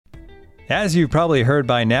As you've probably heard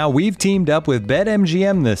by now, we've teamed up with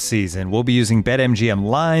BetMGM this season. We'll be using BetMGM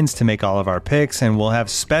lines to make all of our picks, and we'll have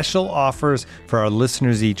special offers for our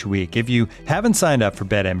listeners each week. If you haven't signed up for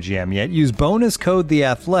BetMGM yet, use bonus code The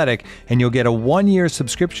Athletic, and you'll get a 1-year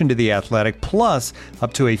subscription to The Athletic, plus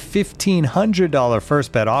up to a $1,500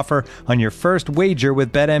 first bet offer on your first wager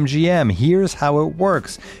with BetMGM. Here's how it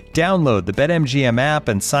works. Download the BetMGM app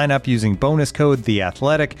and sign up using bonus code The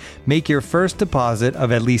Athletic. Make your first deposit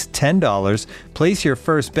of at least $10. Place your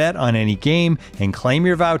first bet on any game and claim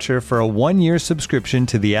your voucher for a 1-year subscription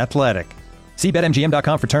to The Athletic. See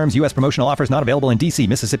BetMGM.com for terms. U.S. promotional offers not available in D.C.,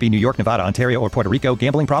 Mississippi, New York, Nevada, Ontario, or Puerto Rico.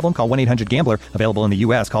 Gambling problem? Call 1-800-GAMBLER. Available in the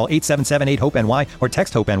U.S. Call 877-8-HOPE-NY or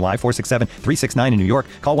text HOPE-NY 467-369 in New York.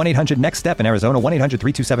 Call 1-800-NEXT-STEP in Arizona.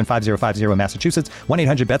 1-800-327-5050 in Massachusetts.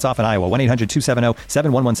 1-800-BETS-OFF in Iowa.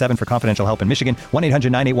 1-800-270-7117 for confidential help in Michigan.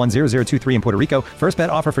 1-800-981-0023 in Puerto Rico. First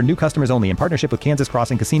bet offer for new customers only in partnership with Kansas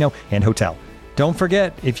Crossing Casino and Hotel. Don't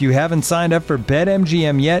forget, if you haven't signed up for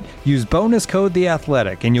BetMGM yet, use bonus code The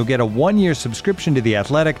Athletic, and you'll get a 1-year subscription to The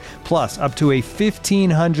Athletic, plus up to a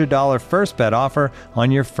 $1,500 first bet offer on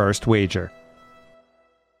your first wager.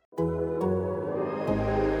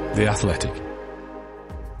 The Athletic.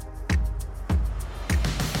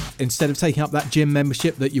 Instead of taking up that gym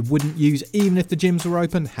membership that you wouldn't use even if the gyms were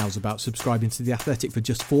open, how's about subscribing to The Athletic for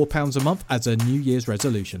just £4 a month as a New Year's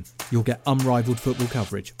resolution? You'll get unrivaled football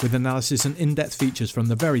coverage with analysis and in-depth features from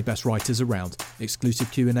the very best writers around,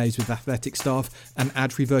 exclusive Q&As with Athletic staff, and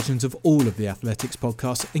ad-free versions of all of The Athletic's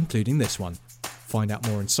podcasts, including this one. Find out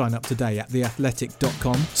more and sign up today at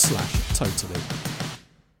theathletic.com/totally.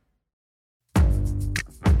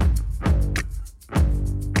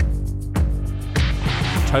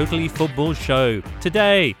 Totally Football Show.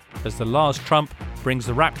 Today, as the last trump brings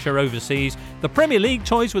the rapture overseas, the Premier League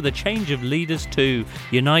toys with a change of leaders too.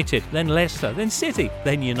 United, then Leicester, then City,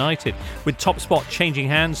 then United. With top spot changing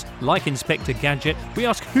hands, like Inspector Gadget, we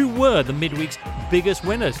ask who were the midweek's biggest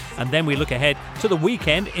winners. And then we look ahead to the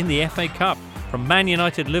weekend in the FA Cup. From Man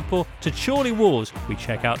United Liverpool to Chorley Wolves, we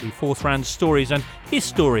check out the fourth round stories and his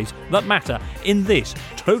stories that matter in this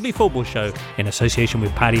Totally Football Show in association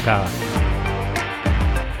with Paddy Power.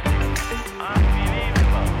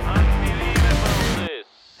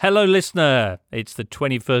 Hello, listener. It's the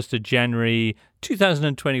 21st of January,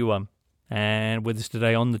 2021. And with us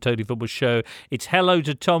today on the Totally Football Show, it's hello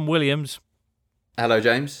to Tom Williams. Hello,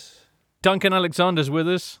 James. Duncan Alexander's with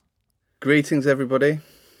us. Greetings, everybody.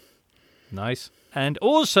 Nice. And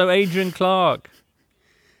also Adrian Clark.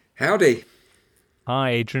 Howdy. Hi,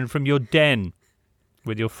 Adrian, from your den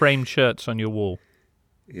with your framed shirts on your wall.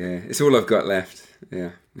 Yeah, it's all I've got left.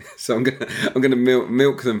 Yeah. So I'm gonna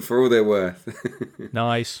milk them for all they're worth.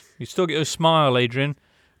 Nice. You still get a smile, Adrian,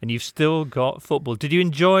 and you've still got football. Did you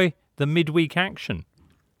enjoy the midweek action?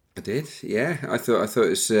 I did. Yeah, I thought it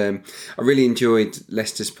was. I really enjoyed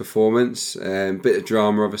Leicester's performance. Bit of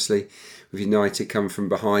drama, obviously, with United coming from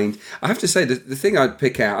behind. I have to say the thing I'd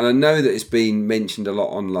pick out, and I know that it's been mentioned a lot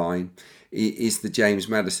online, is the James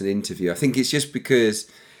Maddison interview. I think it's just because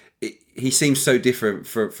he seems so different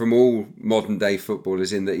from all modern day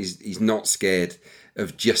footballers in that he's not scared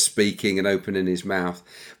of just speaking and opening his mouth.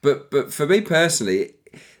 But for me personally,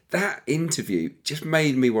 that interview just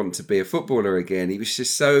made me want to be a footballer again. He was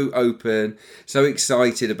just so open, so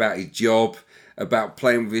excited about his job, about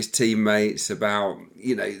playing with his teammates, about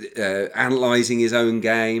analysing his own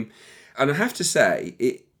game. And I have to say,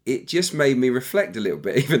 it just made me reflect a little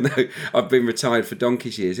bit, even though I've been retired for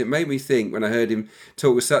donkey's years. It made me think when I heard him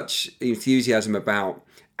talk with such enthusiasm about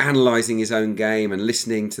analysing his own game and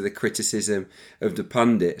listening to the criticism of the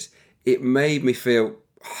pundits. It made me feel,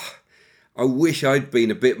 I wish I'd been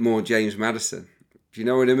a bit more James Maddison. Do you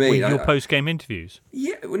know what I mean? With your post-game interviews?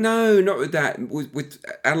 Yeah, no, not with that. With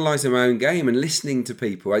analysing my own game and listening to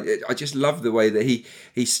people. I just love the way that he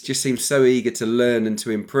just seems so eager to learn and to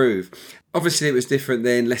improve. Obviously, it was different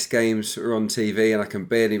then. Less games were on TV, and I can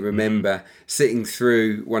barely remember sitting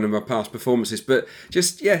through one of my past performances. But I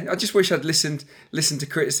just wish I'd listened to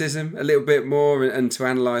criticism a little bit more and to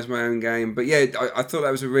analyse my own game. But yeah, I thought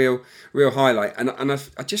that was a real highlight. And I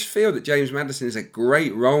just feel that James Maddison is a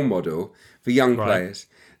great role model for young players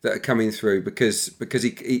that are coming through because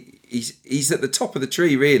he's at the top of the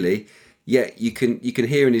tree, really. Yet you can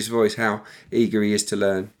hear in his voice how eager he is to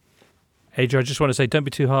learn. Adrian, I just want to say, don't be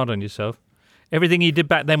too hard on yourself. Everything you did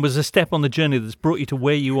back then was a step on the journey that's brought you to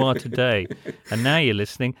where you are today. And now you're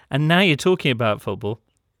listening, and now you're talking about football.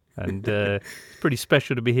 And it's pretty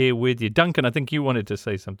special to be here with you. Duncan, I think you wanted to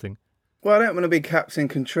say something. Well, I don't want to be Captain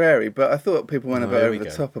Contrary, but I thought people went a bit over the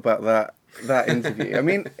top about that interview. I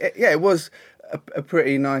mean, it was a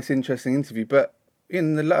pretty nice, interesting interview, but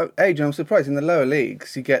in the low age, I'm surprised in the lower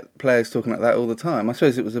leagues you get players talking like that all the time. I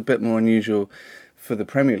suppose it was a bit more unusual for the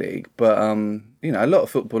Premier League, but a lot of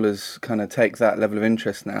footballers kind of take that level of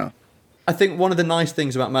interest now. I think one of the nice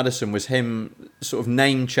things about Maddison was him sort of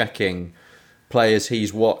name checking players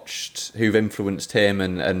he's watched who've influenced him,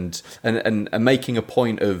 and making a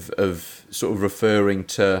point of sort of referring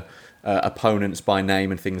to opponents by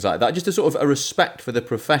name and things like that. Just a sort of a respect for the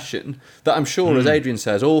profession that I'm sure, as Adrian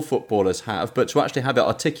says, all footballers have, but to actually have it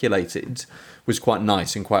articulated was quite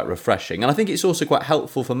nice and quite refreshing. And I think it's also quite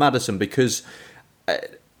helpful for Maddison because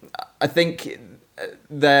I think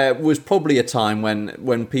there was probably a time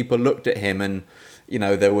when people looked at him and,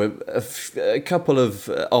 there were a couple of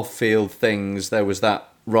off-field things. There was that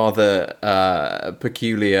rather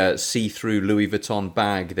peculiar see-through Louis Vuitton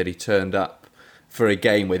bag that he turned up for a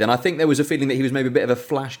game with. And I think there was a feeling that he was maybe a bit of a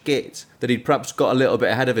flash git, that he'd perhaps got a little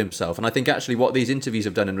bit ahead of himself. And I think actually what these interviews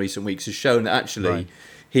have done in recent weeks has shown that actually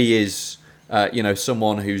he is,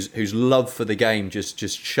 someone whose love for the game just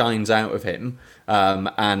shines out of him.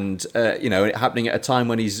 Happening at a time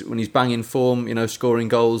when he's banging form, scoring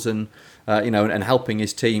goals and helping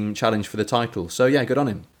his team challenge for the title. So yeah, good on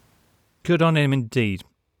him. Good on him indeed.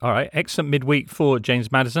 All right, excellent midweek for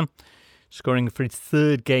James Maddison, scoring for his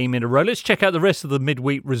third game in a row. Let's check out the rest of the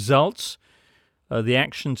midweek results. The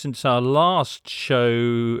action since our last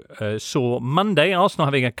show saw Monday, Arsenal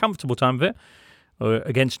having a comfortable time of it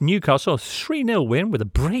against Newcastle, a 3-0 win with a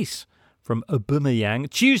brace from Aubameyang.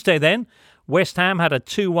 Tuesday then, West Ham had a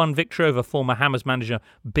 2-1 victory over former Hammers manager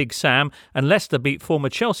Big Sam, and Leicester beat former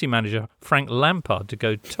Chelsea manager Frank Lampard to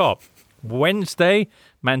go top. Wednesday,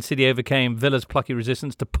 Man City overcame Villa's plucky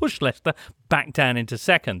resistance to push Leicester back down into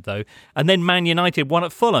second, though. And then Man United won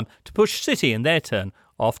at Fulham to push City in their turn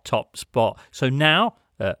off top spot. So now,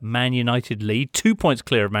 Man United lead, 2 points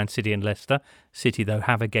clear of Man City and Leicester. City, though,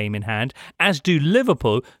 have a game in hand, as do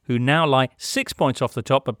Liverpool, who now lie 6 points off the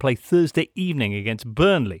top but play Thursday evening against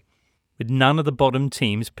Burnley, with none of the bottom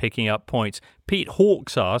teams picking up points. Pete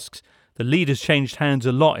Hawkes asks, the lead has changed hands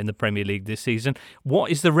a lot in the Premier League this season.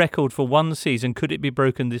 What is the record for one season? Could it be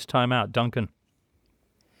broken this time out? Duncan?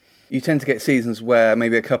 You tend to get seasons where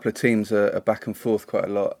maybe a couple of teams are back and forth quite a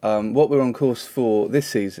lot. What we're on course for this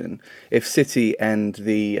season, if City and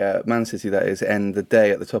the Man City, that is, end the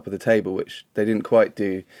day at the top of the table, which they didn't quite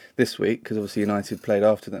do this week because obviously United played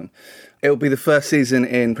after them, it'll be the first season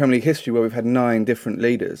in Premier League history where we've had 9 different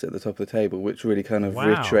leaders at the top of the table, which really kind of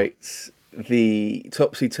reiterates the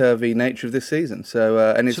topsy-turvy nature of this season. So,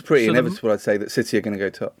 and it's pretty inevitable, I'd say, that City are going to go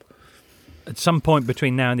top. At some point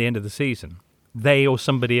between now and the end of the season, they or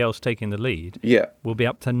somebody else taking the lead will be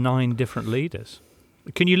up to 9 different leaders.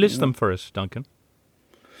 Can you list them for us, Duncan?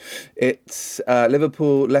 It's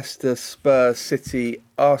Liverpool, Leicester, Spurs, City,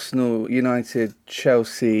 Arsenal, United,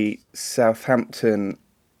 Chelsea, Southampton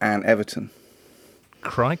and Everton.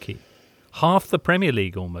 Crikey. Half the Premier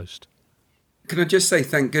League almost. Can I just say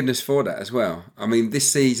thank goodness for that as well? I mean, this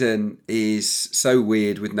season is so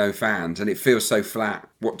weird with no fans and it feels so flat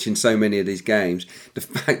watching so many of these games. The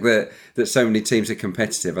fact that so many teams are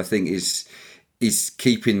competitive, I think, is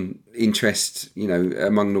keeping interest,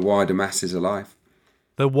 among the wider masses alive.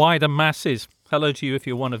 The wider masses. Hello to you if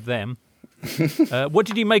you're one of them. What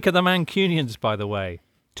did you make of the Mancunians, by the way?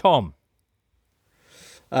 Tom?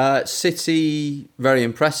 City, very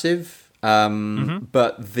impressive.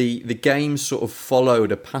 But the game sort of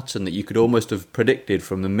followed a pattern that you could almost have predicted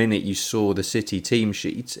from the minute you saw the City team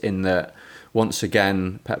sheet, in that once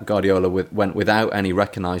again Pep Guardiola went without any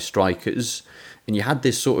recognised strikers, and you had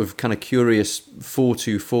this sort of kind of curious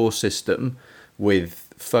 4-2-4 system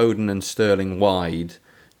with Foden and Sterling wide,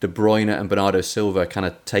 De Bruyne and Bernardo Silva kind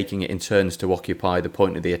of taking it in turns to occupy the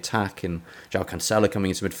point of the attack, and João Cancelo coming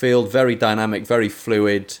into midfield. Very dynamic, very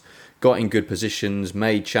fluid, got in good positions,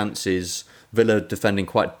 made chances. Villa defending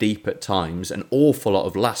quite deep at times, an awful lot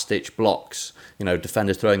of last-ditch blocks,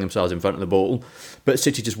 defenders throwing themselves in front of the ball. But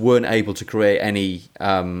City just weren't able to create any,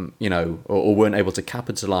 or weren't able to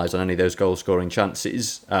capitalise on any of those goal-scoring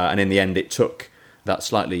chances. And in the end, it took that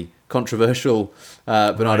slightly controversial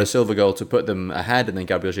Bernardo Silva goal to put them ahead, and then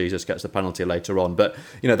Gabriel Jesus gets the penalty later on. But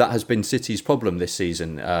that has been City's problem this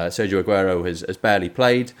season. Sergio Aguero has barely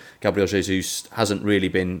played. Gabriel Jesus hasn't really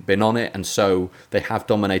been on it, and so they have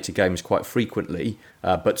dominated games quite frequently,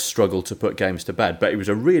 but struggled to put games to bed. But it was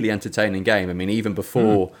a really entertaining game. I mean, even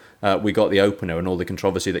before we got the opener and all the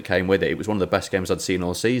controversy that came with it, it was one of the best games I'd seen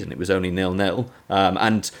all season. It was only 0-0.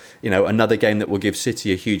 And another game that will give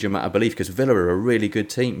City a huge amount of belief, because Villa are a really good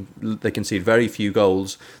team. They conceded very few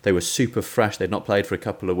goals. They were super fresh. They'd not played for a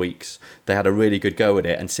couple of weeks. They had a really good go at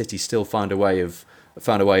it, and City still find a way of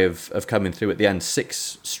found a way of coming through at the end.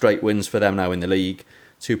 6 straight wins for them now in the league,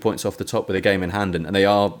 2 points off the top with a game in hand, and they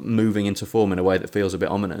are moving into form in a way that feels a bit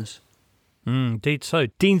ominous. Indeed so.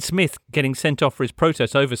 Dean Smith getting sent off for his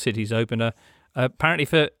protest over City's opener, apparently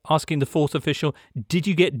for asking the fourth official, did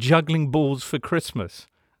you get juggling balls for Christmas?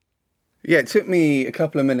 Yeah, it took me a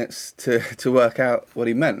couple of minutes to work out what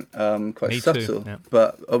he meant. Quite Me subtle, too, yeah.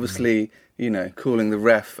 but obviously, calling the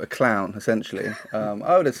ref a clown, essentially.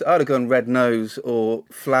 I would have gone red nose or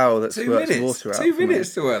flower that squirts water out. 2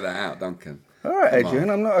 minutes to work that out, Duncan. All right,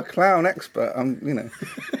 Adrian, I'm not a clown expert.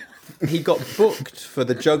 He got booked for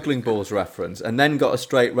the juggling balls reference and then got a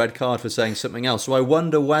straight red card for saying something else. So I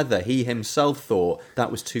wonder whether he himself thought that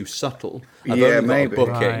was too subtle. Maybe.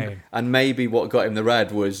 Booking, right. And maybe what got him the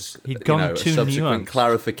red was He'd gone a too subsequent nuanced.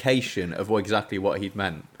 clarification of exactly what he'd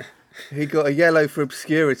meant. He got a yellow for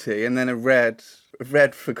obscurity and then a red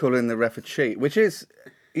for calling the ref a cheat, which is,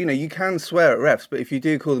 you can swear at refs, but if you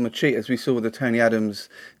do call them a cheat, as we saw with the Tony Adams,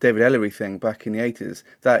 David Ellery thing back in the 80s,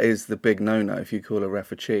 that is the big no-no if you call a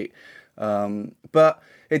ref a cheat. But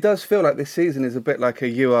it does feel like this season is a bit like a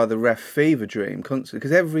you are the ref fever dream constantly,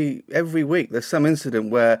 because every week there's some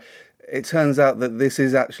incident where it turns out that this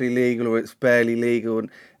is actually legal or it's barely legal. And,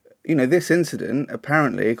 this incident,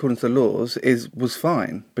 apparently, according to the laws, was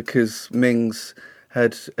fine because Mings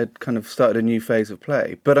had kind of started a new phase of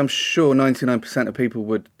play. But I'm sure 99% of people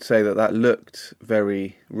would say that looked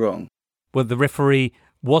very wrong. Well, the referee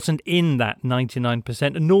wasn't in that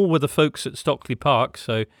 99%, nor were the folks at Stockley Park,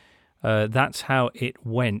 so that's how it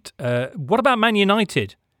went. What about Man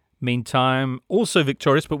United? Meantime, also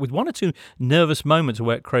victorious, but with 1 or 2 nervous moments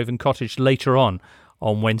away at Craven Cottage later on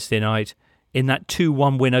Wednesday night in that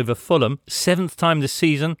 2-1 win over Fulham. 7th time this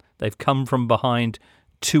season they've come from behind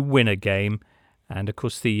to win a game. And, of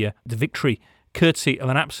course, the victory courtesy of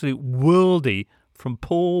an absolute worldie from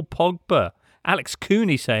Paul Pogba. Alex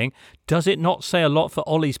Cooney saying, does it not say a lot for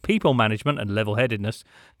Ollie's people management and level-headedness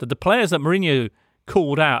that the players that Mourinho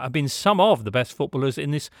called out have been some of the best footballers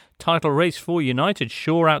in this title race for United?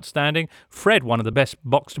 Shaw outstanding, Fred one of the best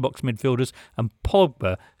box-to-box midfielders, and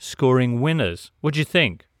Pogba scoring winners. What do you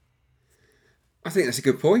think? I think that's a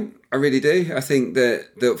good point. I really do. I think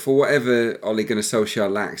that for whatever Ole Gunnar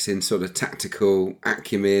Solskjaer lacks in sort of tactical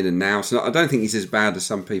acumen and nous, I don't think he's as bad as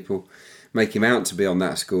some people make him out to be on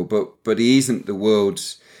that score. But he isn't the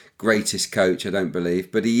world's greatest coach, I don't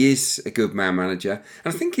believe. But he is a good man manager.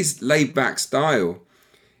 And I think his laid-back style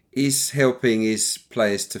is helping his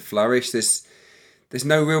players to flourish. There's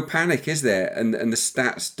no real panic, is there? And the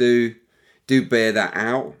stats do bear that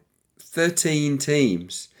out. 13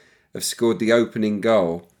 teams have scored the opening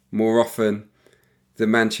goal more often than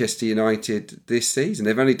Manchester United this season.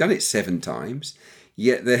 They've only done it 7 times,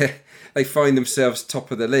 yet they find themselves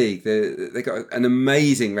top of the league. They've got an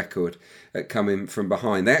amazing record at coming from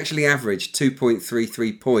behind. They actually averaged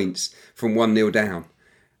 2.33 points from 1-0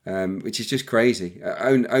 down, which is just crazy.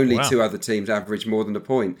 Only Wow. 2 other teams average more than a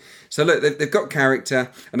point. So look, they've got character,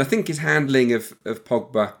 and I think his handling of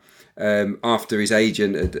Pogba, after his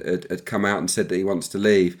agent had come out and said that he wants to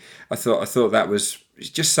leave, I thought that was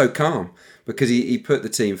just so calm, because he put the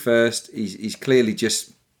team first. He's clearly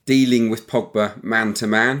just dealing with Pogba man to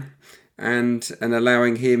man and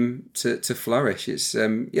allowing him to flourish. It's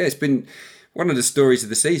it's been one of the stories of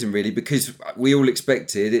the season, really, because we all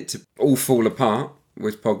expected it to all fall apart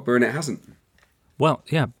with Pogba, and it hasn't. Well,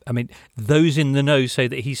 yeah, I mean, those in the know say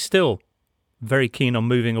that he's still very keen on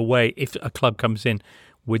moving away if a club comes in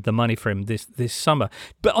with the money for him this summer.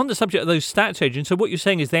 But on the subject of those stats agents, so what you're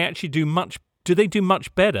saying is they actually do much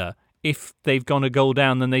better if they've gone a goal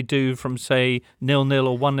down than they do from, say, 0-0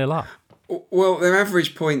 or 1-0 up? Well, their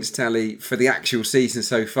average points tally for the actual season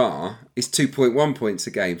so far is 2.1 points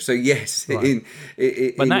a game. So yes, Right.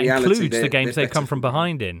 in that reality, includes the games they're they come better. from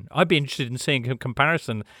behind in. I'd be interested in seeing a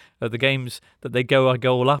comparison of the games that they go a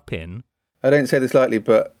goal up in. I don't say this lightly,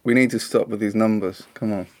 but we need to stop with these numbers.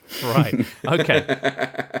 Come on. Right. Okay.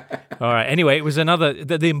 All right. Anyway, it was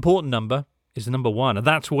the important number is the number 1. And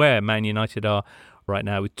that's where Man United are right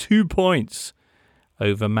now, with 2 points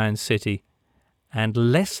over Man City and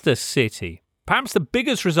Leicester City. Perhaps the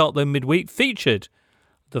biggest result, though, midweek featured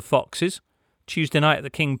the Foxes Tuesday night at the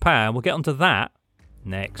King Power. We'll get onto that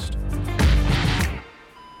next.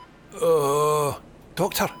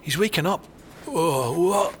 Doctor, he's waking up.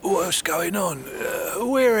 Oh, what's going on?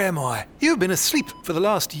 Where am I? You've been asleep for the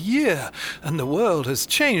last year, and the world has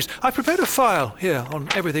changed. I prepared a file here on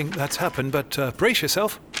everything that's happened, but brace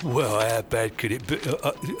yourself. Well, how bad could it be?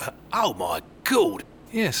 Oh, my God.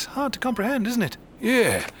 Yes, hard to comprehend, isn't it?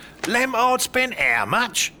 Yeah. Lampard spent how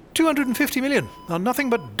much? 250 million on nothing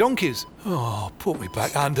but donkeys. Oh, put me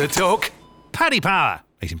back under, Doc. Paddy Power.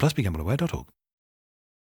 18 plus, BeGambleAware.org.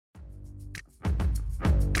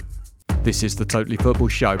 This is the Totally Football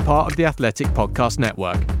Show, part of the Athletic Podcast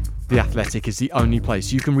Network. The Athletic is the only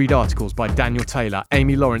place you can read articles by Daniel Taylor,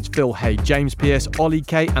 Amy Lawrence, Phil Hay, James Pearce, Ollie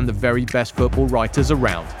Kay, and the very best football writers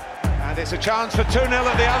around. And it's a chance for 2-0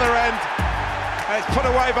 at the other end. And it's put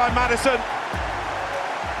away by Maddison.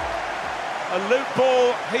 A loop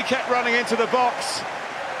ball, he kept running into the box.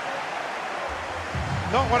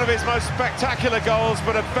 Not one of his most spectacular goals,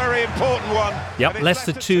 but a very important one. Yep,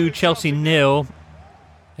 Leicester 2, Chelsea 0.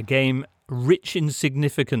 A game rich in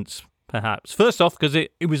significance, perhaps. First off, because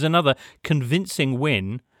it was another convincing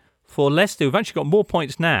win for Leicester, who've actually got more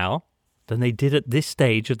points now than they did at this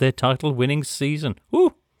stage of their title-winning season.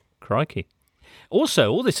 Ooh, crikey. Also,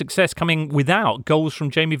 all this success coming without goals from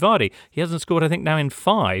Jamie Vardy. He hasn't scored, I think, now in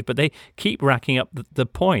 5, but they keep racking up the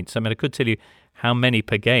points. I mean, I could tell you how many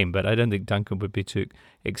per game, but I don't think Duncan would be too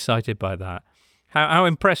excited by that. How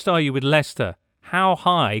impressed are you with Leicester? How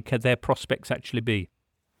high could their prospects actually be?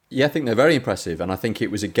 Yeah, I think they're very impressive, and I think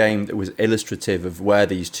it was a game that was illustrative of where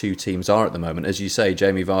these two teams are at the moment. As you say,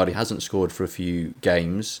 Jamie Vardy hasn't scored for a few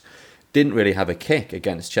games, didn't really have a kick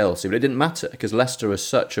against Chelsea, but it didn't matter because Leicester are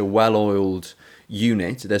such a well-oiled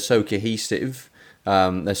unit. They're so cohesive,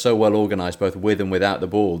 they're so well organised both with and without the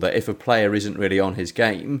ball that if a player isn't really on his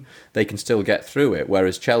game, they can still get through it.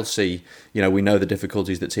 Whereas Chelsea, we know the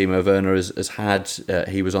difficulties that Timo Werner has had.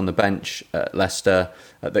 He was on the bench at Leicester,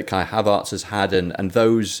 that Kai Havertz has had, and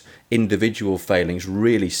those individual failings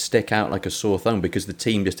really stick out like a sore thumb because the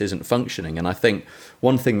team just isn't functioning. And I think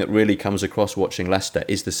one thing that really comes across watching Leicester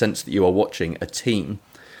is the sense that you are watching a team,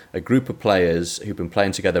 a group of players who've been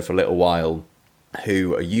playing together for a little while,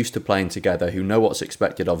 who are used to playing together, who know what's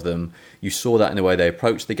expected of them. You saw that in the way they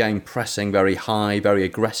approached the game, pressing very high, very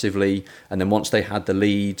aggressively, and then once they had the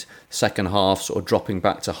lead, second half sort of dropping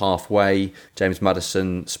back to halfway. James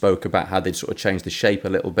Maddison spoke about how they'd sort of changed the shape a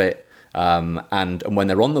little bit, and when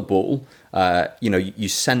they're on the ball, you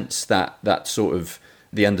sense that sort of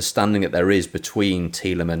the understanding that there is between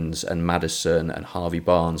Tielemans and Maddison and Harvey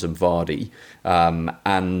Barnes and Vardy,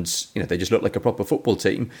 and they just look like a proper football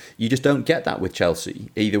team. You just don't get that with Chelsea,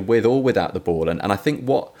 either with or without the ball. And I think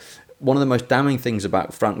one of the most damning things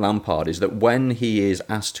about Frank Lampard is that when he is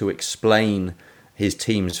asked to explain his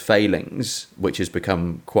team's failings, which has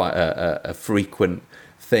become quite a frequent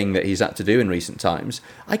thing that he's had to do in recent times,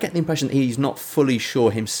 I get the impression that he's not fully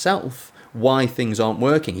sure himself why things aren't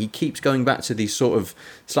working. He keeps going back to these sort of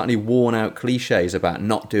slightly worn out cliches about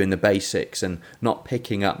not doing the basics and not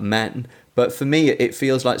picking up men. But for me, it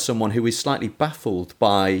feels like someone who is slightly baffled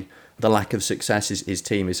by the lack of success his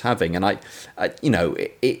team is having. And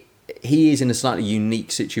he is in a slightly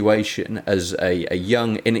unique situation as a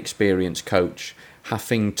young, inexperienced coach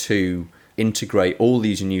having to integrate all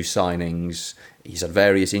these new signings. He's had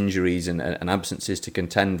various injuries and absences to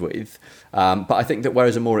contend with. But I think that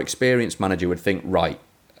whereas a more experienced manager would think, right,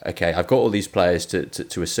 okay, I've got all these players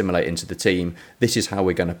to assimilate into the team. This is how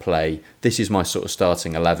we're going to play. This is my sort of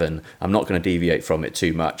starting 11. I'm not going to deviate from it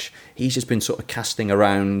too much. He's just been sort of casting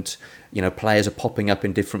around. Players are popping up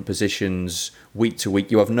in different positions week to week.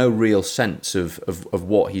 You have no real sense of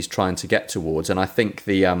what he's trying to get towards. And I think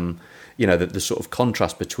the sort of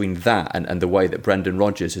contrast between that and the way that Brendan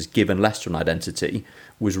Rodgers has given Leicester an identity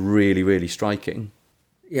was really, really striking.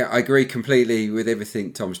 Yeah, I agree completely with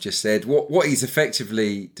everything Tom's just said. What he's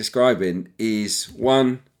effectively describing is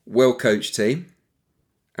one well-coached team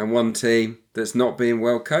and one team that's not being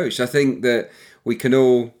well-coached. I think that we can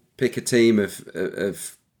all pick a team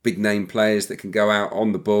of big-name players that can go out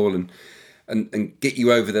on the ball and get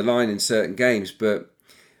you over the line in certain games, but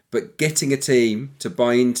getting a team to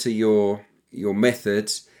buy into your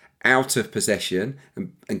methods out of possession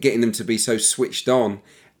and getting them to be so switched on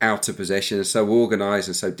out of possession and so organised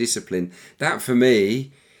and so disciplined, that for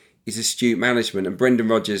me is astute management. And Brendan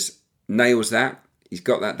Rodgers nails that. He's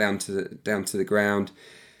got that down to the ground.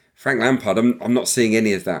 Frank Lampard, I'm not seeing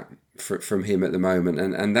any of that from him at the moment,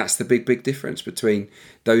 and that's the big difference between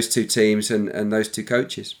those two teams and those two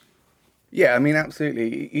coaches. Yeah, I mean,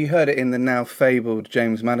 absolutely. You heard it in the now fabled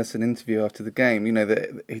James Maddison interview after the game.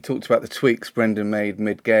 That he talked about the tweaks Brendan made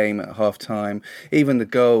mid-game at half-time, even the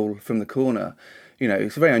goal from the corner.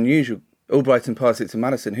 It's very unusual. Albrighton passed it to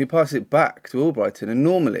Maddison, who passed it back to Albrighton. And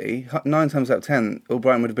normally, 9 times out of 10,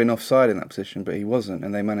 Albrighton would have been offside in that position, but he wasn't,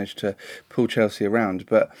 and they managed to pull Chelsea around.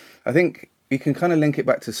 But I think you can kind of link it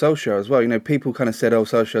back to Solskjaer as well. People kind of said,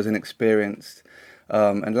 Solskjaer's inexperienced.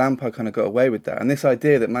 And Lampard kind of got away with that. And this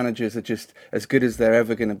idea that managers are just as good as they're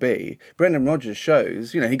ever going to be. Brendan Rodgers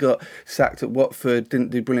shows, he got sacked at Watford,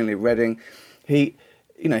 didn't do brilliantly at Reading.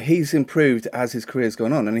 he's improved as his career's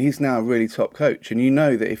gone on, and he's now a really top coach. And you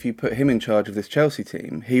know that if you put him in charge of this Chelsea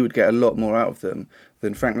team, he would get a lot more out of them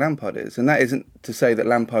than Frank Lampard is. And that isn't to say that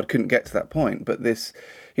Lampard couldn't get to that point, but this,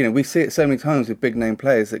 we see it so many times with big name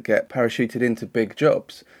players that get parachuted into big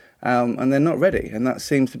jobs, and they're not ready. And that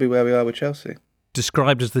seems to be where we are with Chelsea.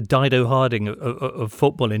 Described as the Dido Harding of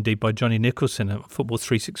football, indeed, by Johnny Nicholson at Football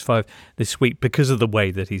 365 this week, because of the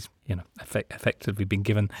way that he's, effectively been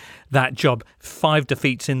given that job. 5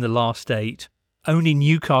 defeats in the last 8. Only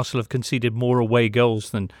Newcastle have conceded more away goals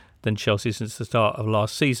than Chelsea since the start of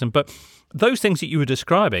last season. But those things that you were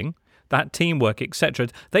describing, that teamwork, etc.,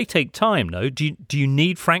 they take time, no? Do you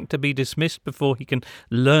need Frank to be dismissed before he can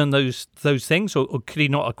learn those things, or could he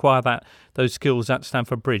not acquire those skills at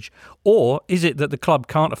Stamford Bridge? Or is it that the club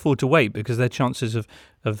can't afford to wait because their chances of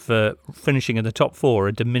finishing in the top 4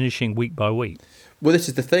 are diminishing week by week? Well, this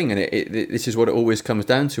is the thing, and this is what it always comes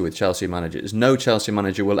down to with Chelsea managers. No Chelsea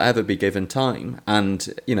manager will ever be given time,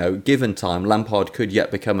 and given time, Lampard could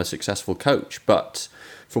yet become a successful coach, but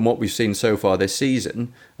from what we've seen so far this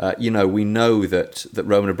season, we know that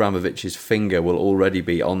Roman Abramovich's finger will already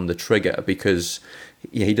be on the trigger, because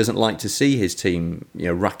he doesn't like to see his team,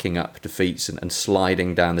 racking up defeats and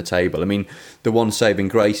sliding down the table. I mean, the one saving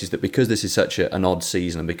grace is that because this is such an odd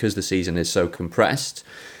season, and because the season is so compressed,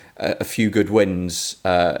 a few good wins,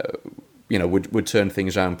 would turn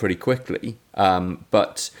things around pretty quickly.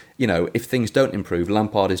 But if things don't improve,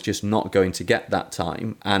 Lampard is just not going to get that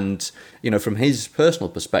time. And from his personal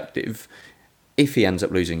perspective, if he ends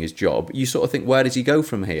up losing his job, you sort of think, where does he go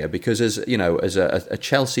from here? Because as a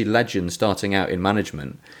Chelsea legend starting out in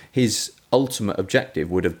management, his ultimate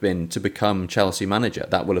objective would have been to become Chelsea manager.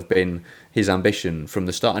 That will have been his ambition from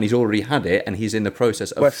the start, and he's already had it, and he's in the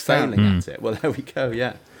process of failing at it. Well, there we go.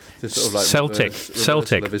 Yeah. Sort of like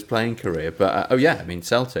Celtic of his playing career, but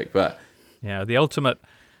Celtic, but the ultimate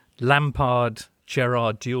Lampard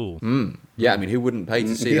Gerrard duel. Yeah, I mean, who wouldn't pay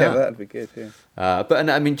to see that? Yeah, that'd be good. Yeah. But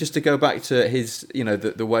I mean, just to go back to his,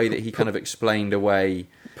 the way that he kind of explained away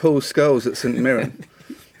Paul Scholes at St Mirren.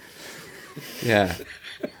 Yeah.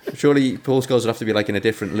 Surely Paul Scholes would have to be like in a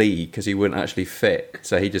different league because he wouldn't actually fit,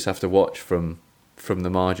 so he'd just have to watch from the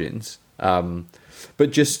margins.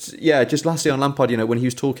 But just lastly on Lampard, when he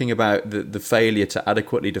was talking about the failure to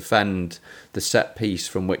adequately defend the set piece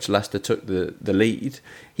from which Leicester took the lead,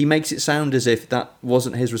 he makes it sound as if that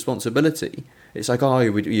wasn't his responsibility. It's like,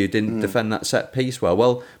 you didn't defend that set piece well.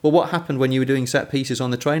 Well, what happened when you were doing set pieces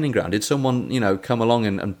on the training ground? Did someone, come along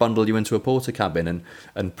and bundle you into a porter cabin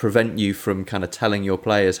and prevent you from kind of telling your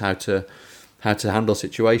players how to handle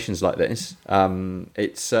situations like this?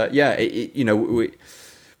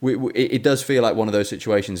 It does feel like one of those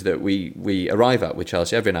situations that we arrive at with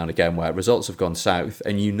Chelsea every now and again, where results have gone south,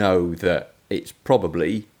 and that it's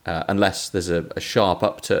probably, unless there's a sharp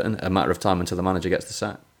upturn, a matter of time until the manager gets the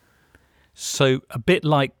sack. So a bit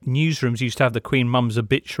like newsrooms used to have the Queen Mum's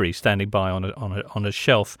obituary standing by on a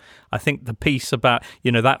shelf. I think the piece about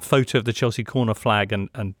that photo of the Chelsea corner flag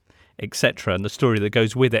and etc., and the story that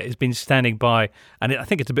goes with it has been standing by, and I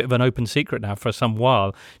think it's a bit of an open secret now for some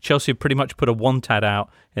while. Chelsea have pretty much put a want-ad out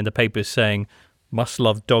in the papers saying, must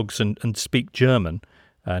love dogs and speak German,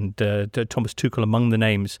 and Thomas Tuchel among the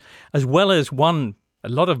names, as well as a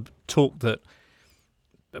lot of talk that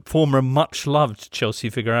former much-loved Chelsea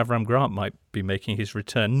figure Avram Grant might be making his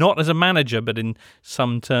return, not as a manager, but in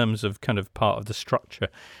some terms of kind of part of the structure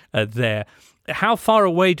there. How far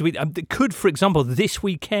away do we... could, for example, this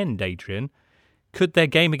weekend, Adrian, could their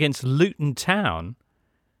game against Luton Town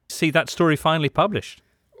see that story finally published?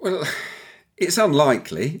 Well, it's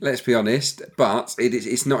unlikely, let's be honest, but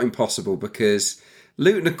it's not impossible, because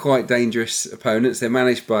Luton are quite dangerous opponents. They're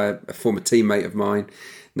managed by a former teammate of mine,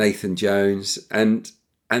 Nathan Jones, and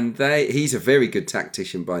he's a very good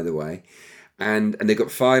tactician, by the way. And they've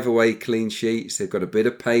got 5 away clean sheets. They've got a bit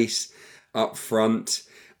of pace up front.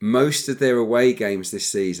 Most of their away games this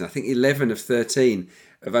season, I think 11 of 13,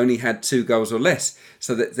 have only had 2 goals or less.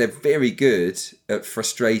 So that they're very good at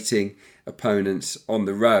frustrating opponents on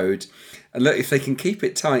the road. And look, if they can keep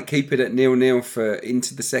it tight, keep it at 0-0 for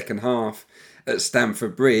into the second half at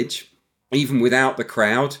Stamford Bridge, even without the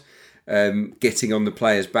crowd getting on the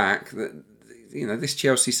players' back, this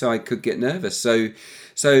Chelsea side could get nervous. So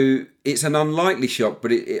it's an unlikely shock,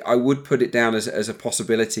 but I would put it down as a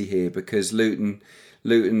possibility here, because Luton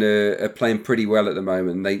are playing pretty well at the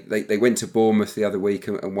moment. They went to Bournemouth the other week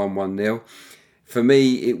and won 1-0. For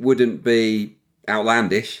me, it wouldn't be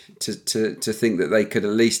outlandish to think that they could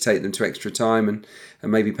at least take them to extra time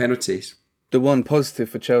and maybe penalties. The one positive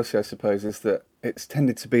for Chelsea, I suppose, is that it's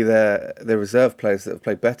tended to be their reserve players that have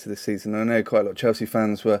played better this season. I know quite a lot of Chelsea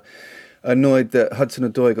fans were annoyed that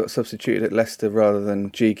Hudson-Odoi got substituted at Leicester rather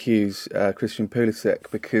than GQ's Christian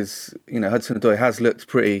Pulisic, because Hudson-Odoi has looked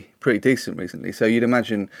pretty decent recently. So you'd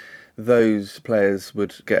imagine those players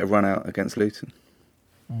would get a run out against Luton.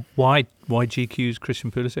 Why GQ's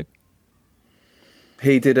Christian Pulisic?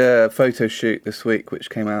 He did a photo shoot this week, which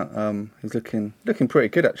came out. He's looking pretty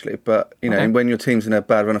good actually. But when your team's in a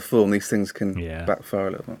bad run of form, these things can backfire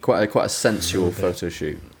a little bit. Quite a sensual photo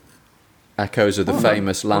shoot. Echoes of the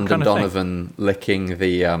famous Landon Donovan licking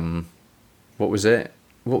the what was it?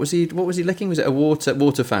 What was he licking? Was it a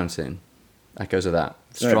water fountain? Echoes of that.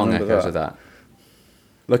 Strong echoes of that.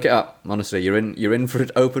 Look it up. Honestly, you're in for it.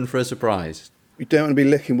 Open for a surprise. You don't want to be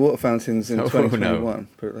licking water fountains in 2021. No.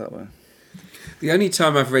 Put it that way. The only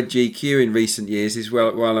time I've read GQ in recent years is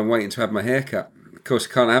while I'm waiting to have my hair cut. Of course,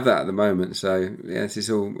 I can't have that at the moment, so this is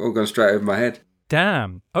all gone straight over my head.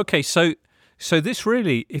 Damn. Okay, so this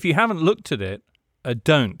really, if you haven't looked at it,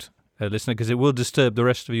 don't, listener, because it will disturb the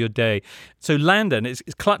rest of your day. So Landon is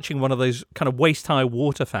clutching one of those kind of waist-high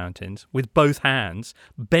water fountains with both hands,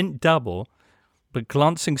 bent double, but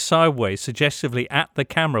glancing sideways suggestively at the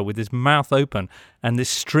camera with his mouth open and this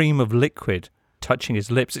stream of liquid touching his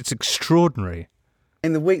lips. It's extraordinary.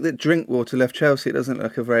 In the week that Drinkwater left Chelsea, it doesn't look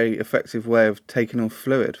like a very effective way of taking off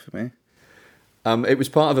fluid for me. It was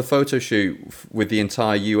part of a photo shoot with the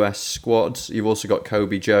entire US squad. You've also got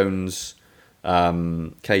Kobe Jones,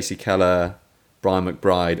 Casey Keller, Brian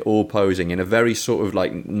McBride, all posing in a very sort of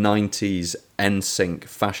like 90s NSYNC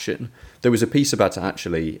fashion. There was a piece about it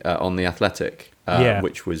actually on The Athletic,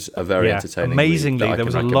 which was a very entertaining Amazingly, read. There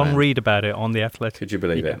was a long read about it on The Athletic. Could you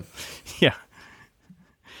believe it? Yeah.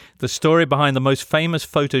 The story behind the most famous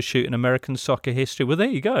photo shoot in American soccer history. Well, there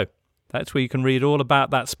you go. That's where you can read all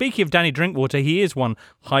about that. Speaking of Danny Drinkwater, he is one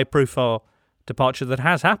high-profile departure that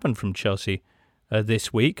has happened from Chelsea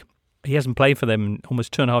this week. He hasn't played for them in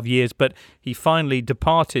almost 2.5 years, but he finally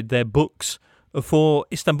departed their books for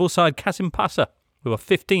Istanbul side Kasimpasa, who are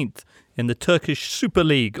 15th in the Turkish Super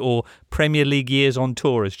League, or Premier League years on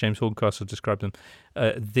tour, as James Horncastle described them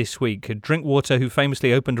this week. Drinkwater, who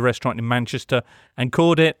famously opened a restaurant in Manchester and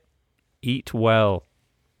called it Eat Well,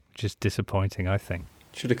 which is disappointing, I think.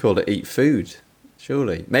 Should have called it Eat Food,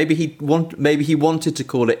 surely. Maybe he wanted to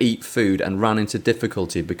call it Eat Food and ran into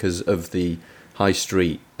difficulty because of the high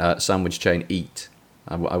street sandwich chain Eat.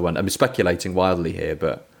 I'm speculating wildly here,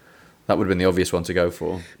 but that would have been the obvious one to go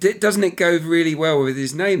for. Doesn't it go really well with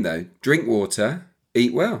his name, though? Drinkwater,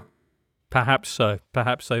 Eat Well. Perhaps so.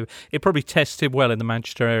 It probably tested well in the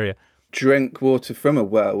Manchester area. Drink water from a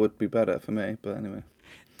well would be better for me, but anyway.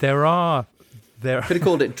 Could have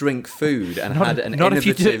called it Drink Food and had an not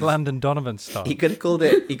innovative. If you did Landon Donovan style. He could have called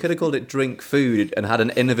it Drink Food and had an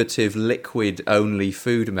innovative liquid-only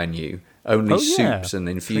food menu, only soups and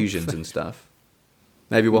infusions and stuff.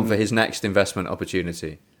 Maybe one for his next investment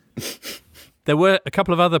opportunity. There were a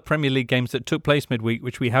couple of other Premier League games that took place midweek,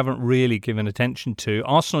 which we haven't really given attention to.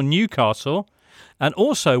 Arsenal-Newcastle, and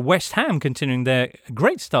also West Ham continuing their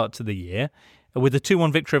great start to the year with a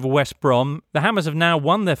 2-1 victory over West Brom. The Hammers have now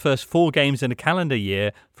won their first 4 games in a calendar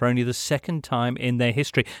year for only the second time in their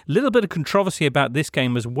history. A little bit of controversy about this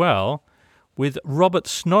game as well, with Robert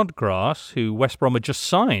Snodgrass, who West Brom had just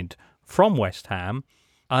signed from West Ham,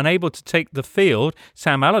 unable to take the field.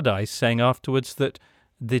 Sam Allardyce saying afterwards that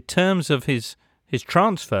the terms of his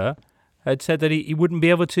transfer had said that he wouldn't be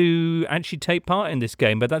able to actually take part in this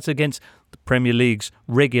game, but that's against the Premier League's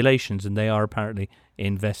regulations, and they are apparently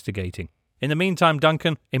investigating. In the meantime,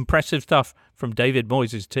 Duncan, impressive stuff from David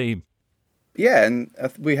Moyes' team. Yeah, and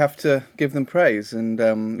we have to give them praise. And,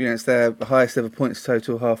 it's their highest ever points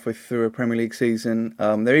total halfway through a Premier League season.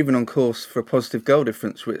 They're even on course for a positive goal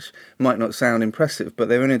difference, which might not sound impressive, but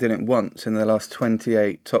they've only done it once in their last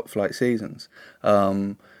 28 top-flight seasons.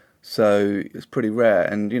 So it's pretty rare.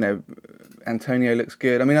 And, Antonio looks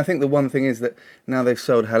good. I mean, I think the one thing is that now they've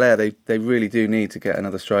sold Haller, they really do need to get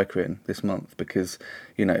another striker in this month because,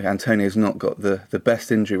 Antonio's not got the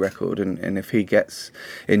best injury record. And if he gets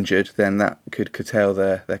injured, then that could curtail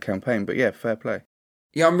their campaign. But yeah, fair play.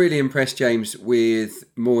 Yeah, I'm really impressed, James, with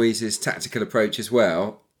Moyes' tactical approach as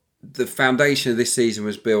well. The foundation of this season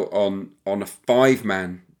was built on a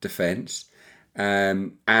 5-man defence.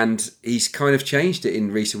 And he's kind of changed it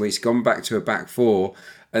in recent weeks, gone back to a back 4,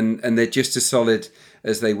 and they're just as solid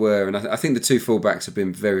as they were. And I think the 2 fullbacks have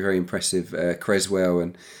been very, very impressive, Creswell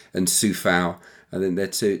and Soufal. I think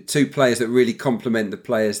they're two players that really complement the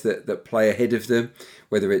players that play ahead of them,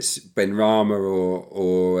 whether it's Benrahma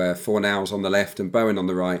or Fornals on the left and Bowen on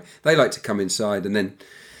the right. They like to come inside, and then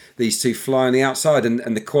these 2 fly on the outside, and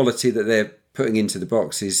the quality that they're putting into the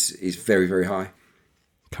box is very, very high.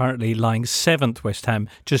 Currently lying 7th, West Ham,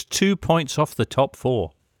 just 2 points off the top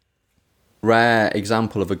 4. Rare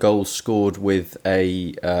example of a goal scored with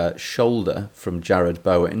a shoulder from Jared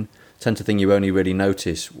Bowen. Tend to think you only really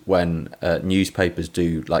notice when newspapers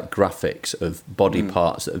do like graphics of body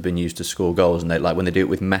parts that have been used to score goals, and they like when they do it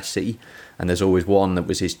with Messi, and there's always one that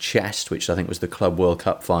was his chest, which I think was the Club World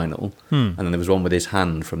Cup final, and then there was one with his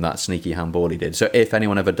hand from that sneaky handball he did. So if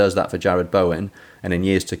anyone ever does that for Jared Bowen, and in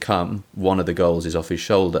years to come one of the goals is off his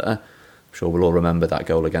shoulder, I'm sure we'll all remember that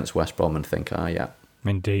goal against West Brom and think, yeah.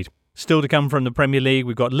 Indeed. Still to come from the Premier League,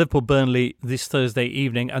 we've got Liverpool-Burnley this Thursday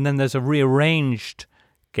evening, and then there's a rearranged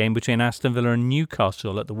game between Aston Villa and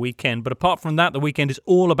Newcastle at the weekend. But apart from that, the weekend is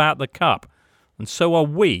all about the Cup. And so are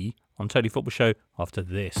we on Totally Football Show after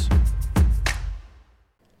this.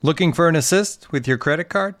 Looking for an assist with your credit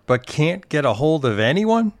card but can't get a hold of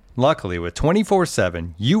anyone? Luckily, with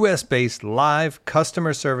 24/7 US-based live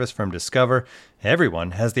customer service from Discover,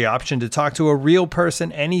 everyone has the option to talk to a real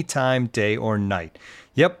person anytime, day or night.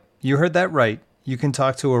 Yep, you heard that right. You can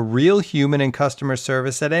talk to a real human in customer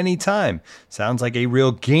service at any time. Sounds like a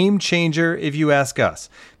real game changer if you ask us.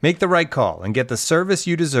 Make the right call and get the service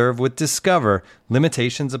you deserve with Discover.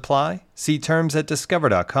 Limitations apply. See terms at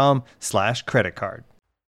discover.com/creditcard.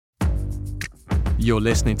 You're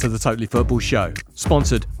listening to the Totally Football Show,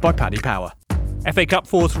 sponsored by Paddy Power. FA Cup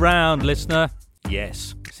 4th round, listener.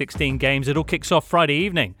 Yes, 16 games. It all kicks off Friday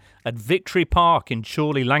evening at Victory Park in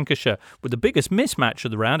Chorley, Lancashire, with the biggest mismatch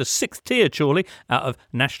of the round, a 6th tier Chorley out of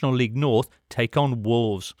National League North take on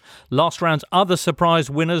Wolves. Last round's other surprise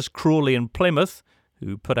winners, Crawley and Plymouth,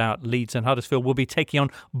 who put out Leeds and Huddersfield, will be taking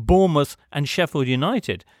on Bournemouth and Sheffield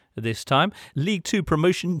United. This time, League 2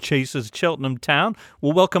 promotion chasers Cheltenham Town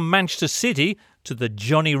will welcome Manchester City to the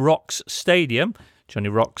Johnny Rocks Stadium. Johnny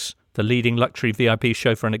Rocks, the leading luxury VIP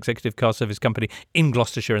chauffeur and executive car service company in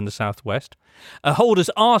Gloucestershire in the southwest. Holders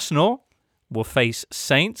Arsenal will face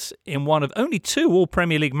Saints in one of only 2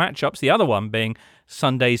 All-Premier League matchups, the other one being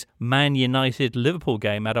Sunday's Man United-Liverpool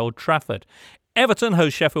game at Old Trafford. Everton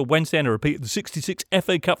host Sheffield Wednesday in a repeat of the 66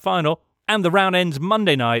 FA Cup final, and the round ends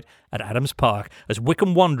Monday night at Adams Park as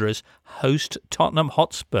Wycombe Wanderers host Tottenham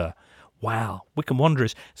Hotspur. Wow, Wycombe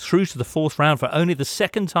Wanderers through to the 4th round for only the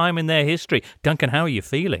 2nd time in their history. Duncan, how are you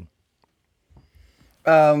feeling?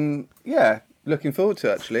 Yeah, looking forward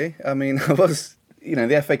to it, actually. I mean,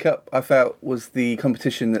 the FA Cup I felt was the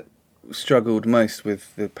competition that struggled most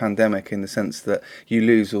with the pandemic, in the sense that you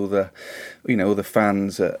lose all the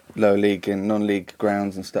fans at lower league and non-league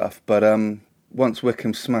grounds and stuff. But once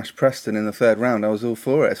Wycombe smashed Preston in the 3rd round, I was all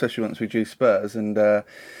for it, especially once we drew Spurs. And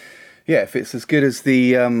if it's as good as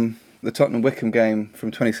the Tottenham-Wycombe game from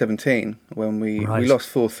 2017, when we lost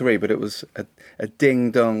 4-3, but it was a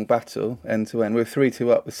ding-dong battle, end-to-end. We were 3-2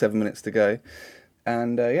 up with 7 minutes to go.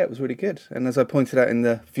 And, it was really good. And as I pointed out in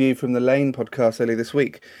the View from the Lane podcast earlier this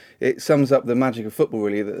week, it sums up the magic of football,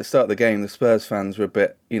 really, that at the start of the game, the Spurs fans were a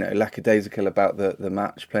bit, lackadaisical about the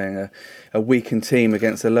match, playing a weakened team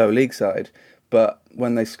against a lower league side. But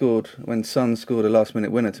when Son scored a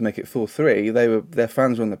last-minute winner to make it 4-3, their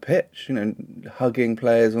fans were on the pitch, hugging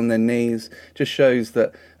players on their knees. Just shows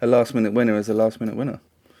that a last-minute winner is a last-minute winner.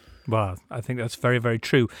 Well, I think that's very, very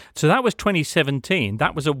true. So that was 2017.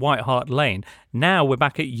 That was at White Hart Lane. Now we're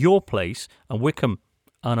back at your place, and Wycombe,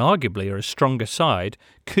 unarguably, are a stronger side.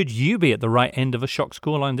 Could you be at the right end of a shock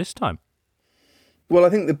scoreline this time? Well, I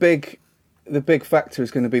think the big factor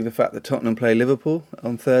is going to be the fact that Tottenham play Liverpool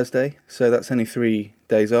on Thursday, so that's only 3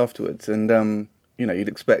 days afterwards, and you'd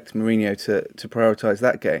expect Mourinho to prioritise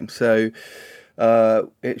that game. So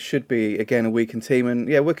it should be again a weakened team, and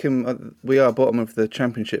Wycombe, we are bottom of the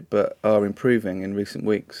Championship, but are improving in recent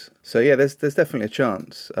weeks. So there's definitely a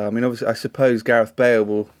chance. I mean, obviously, I suppose Gareth Bale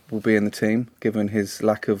will be in the team given his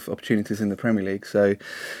lack of opportunities in the Premier League. So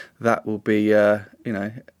that will be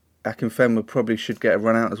Akinfenwa probably should get a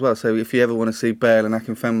run out as well. So if you ever want to see Bale and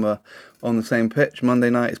Akinfenwa on the same pitch,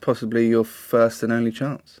 Monday night is possibly your first and only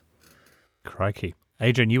chance. Crikey.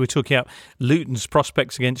 Adrian, you were talking about Luton's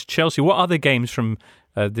prospects against Chelsea. What other games from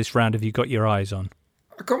this round have you got your eyes on?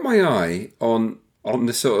 I got my eye on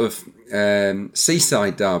the sort of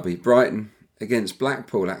seaside derby, Brighton against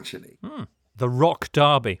Blackpool, actually. The Rock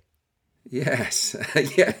Derby. Yes.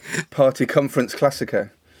 Yeah. Party Conference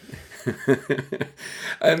Classico.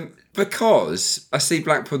 Because I see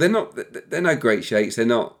Blackpool, they're no great shakes. They're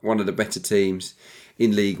not one of the better teams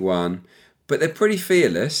in League One, but they're pretty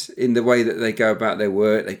fearless in the way that they go about their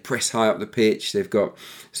work. They press high up the pitch. They've got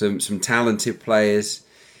some talented players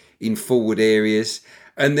in forward areas,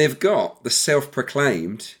 and they've got the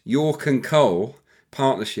self-proclaimed York and Cole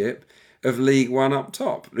partnership of League One up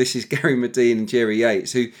top. This is Gary Medine and Jerry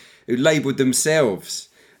Yates, who labelled themselves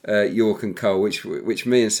York and Cole, which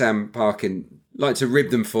me and Sam Parkin like to rib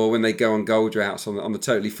them for when they go on goal droughts on the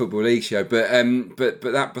Totally Football League show. But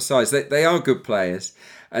that besides, they are good players,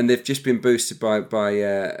 and they've just been boosted by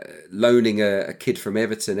loaning a kid from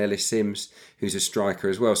Everton, Ellis Sims, who's a striker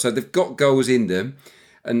as well. So they've got goals in them,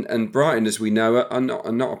 and Brighton, as we know, are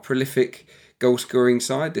not a prolific goal scoring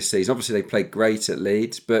side this season. Obviously, they played great at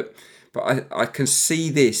Leeds, but I can see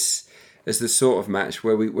this as the sort of match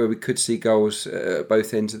where we could see goals at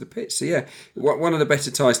both ends of the pitch. So yeah, one of the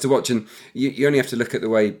better ties to watch. And you only have to look at the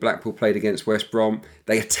way Blackpool played against West Brom.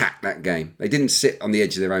 They attacked that game. They didn't sit on the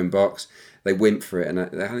edge of their own box. They went for it, and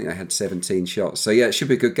I think they had 17 shots. So yeah, it should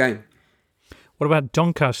be a good game. What about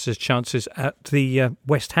Doncaster's chances at the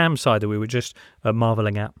West Ham side that we were just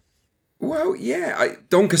marvelling at? Well, yeah,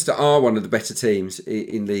 Doncaster are one of the better teams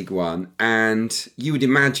in League One, and you would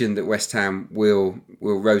imagine that West Ham will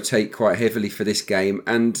rotate quite heavily for this game.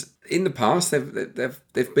 And in the past,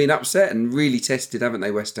 they've been upset and really tested, haven't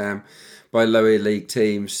they, West Ham, by lower league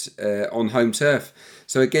teams on home turf.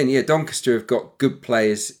 So again, yeah, Doncaster have got good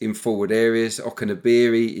players in forward areas.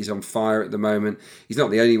 Okanabiri is on fire at the moment. He's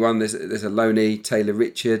not the only one. There's a loanee, Taylor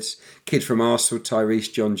Richards, kid from Arsenal,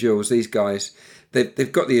 Tyrese John Jules. These guys,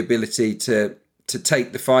 they've got the ability to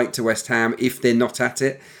take the fight to West Ham if they're not at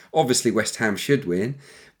it. Obviously, West Ham should win,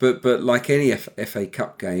 but like any FA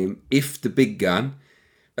Cup game, if the big gun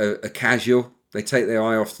are casual, they take their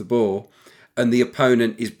eye off the ball, and the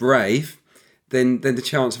opponent is brave, then the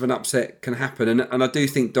chance of an upset can happen. And I do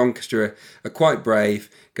think Doncaster are quite brave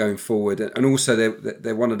going forward, and also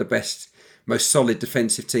they're one of the best, most solid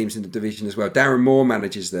defensive teams in the division as well. Darren Moore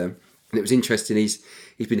manages them. And it was interesting, he's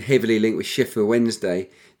been heavily linked with Sheffield Wednesday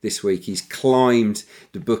this week. He's climbed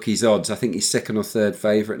the bookies' odds. I think he's second or third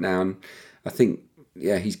favourite now. And I think,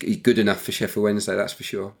 yeah, he's good enough for Sheffield Wednesday, that's for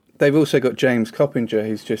sure. They've also got James Coppinger,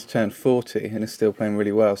 who's just turned 40 and is still playing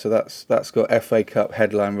really well. So that's got FA Cup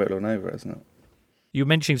headline written over it, hasn't it? You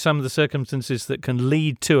mentioned some of the circumstances that can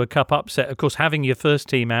lead to a cup upset. Of course, having your first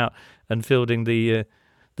team out and fielding the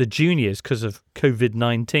juniors because of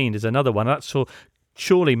COVID-19 is another one. That's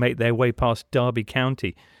surely make their way past Derby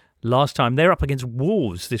County. Last time they're up against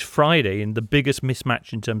Wolves this Friday in the biggest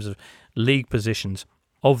mismatch in terms of league positions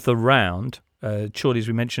of the round. Surely, as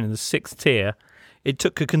we mentioned, in the 6th tier. It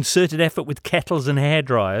took a concerted effort with kettles and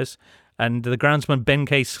hairdryers and the groundsman Ben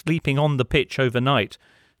Kay sleeping on the pitch overnight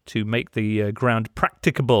to make the ground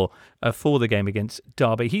practicable for the game against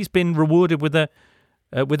Derby. He's been rewarded with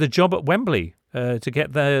a job at Wembley to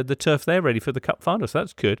get the turf there ready for the cup final, so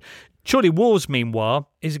that's good. Surely Wolves, meanwhile,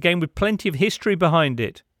 is a game with plenty of history behind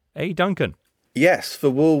it. Eh, Duncan? Yes, for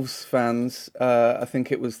Wolves fans, I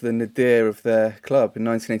think it was the nadir of their club. In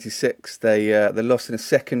 1986, they lost in a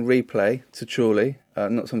second replay to Chorley,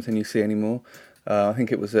 not something you see anymore. I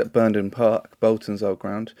think it was at Burnden Park, Bolton's old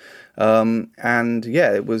ground. And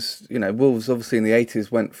yeah, it was, Wolves obviously in the 80s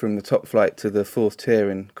went from the top flight to the 4th tier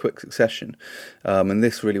in quick succession. And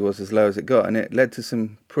this really was as low as it got. And it led to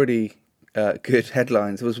some pretty good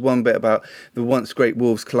headlines. There was one bit about the once great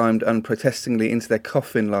Wolves climbed unprotestingly into their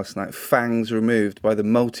coffin last night, fangs removed by the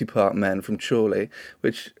multi-part men from Chorley,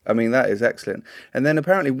 which, I mean, that is excellent. And then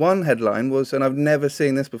apparently one headline was, and I've never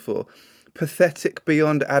seen this before, pathetic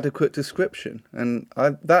beyond adequate description, and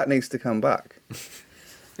that needs to come back.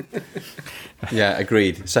 Yeah,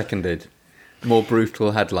 agreed. Seconded. More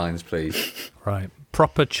brutal headlines, please. Right.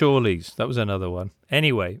 Proper Chorleys. That was another one.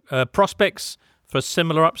 Anyway, prospects for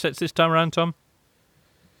similar upsets this time around, Tom?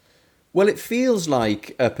 Well, it feels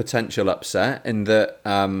like a potential upset in that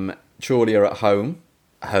Chorley are at home,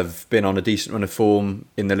 have been on a decent run of form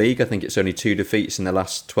in the league. I think it's only 2 defeats in the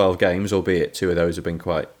last 12 games, albeit 2 of those have been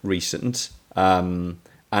quite recent. And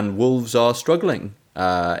Wolves are struggling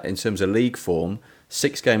in terms of league form.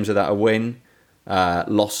 6 games of that a win.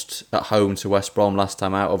 Lost at home to West Brom last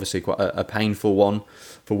time out. Obviously quite a painful one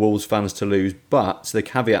for Wolves fans to lose. But the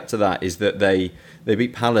caveat to that is that they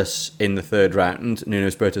beat Palace in the 3rd round. Nuno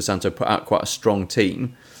Espirito Santo put out quite a strong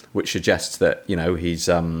team, which suggests that he's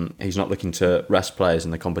not looking to rest players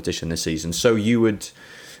in the competition this season. So you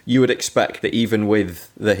would expect that even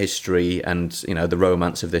with the history and the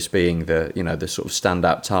romance of this being the sort of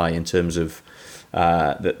standout tie in terms of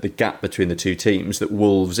the gap between the two teams, that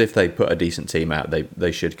Wolves, if they put a decent team out,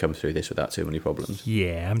 they should come through this without too many problems.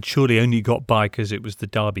 Yeah, I'm sure they only got by because it was the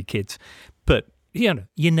Derby kids, but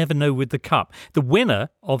you never know with the Cup. The winner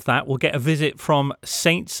of that will get a visit from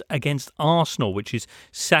Saints against Arsenal, which is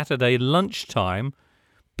Saturday lunchtime.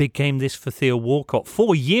 Big game this for Theo Walcott.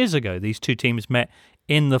 4 years ago, these two teams met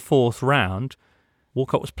in the 4th round.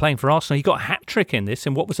 Walcott was playing for Arsenal. He got a hat-trick in this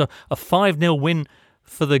in what was a 5-0 win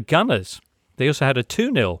for the Gunners. They also had a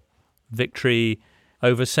 2-0 victory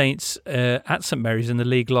over Saints at St Mary's in the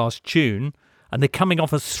league last June, and they're coming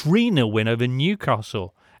off a 3-0 win over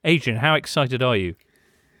Newcastle. Adrian, how excited are you?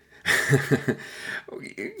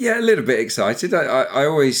 Yeah, a little bit excited. I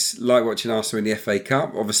always like watching Arsenal in the FA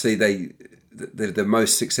Cup. Obviously, they're the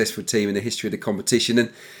most successful team in the history of the competition,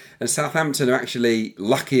 and Southampton are actually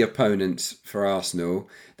lucky opponents for Arsenal.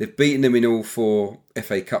 They've beaten them in all 4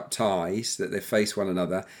 FA Cup ties that they've faced one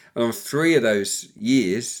another, and on 3 of those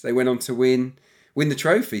years they went on to win the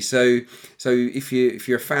trophy. So if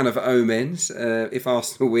you're a fan of omens, if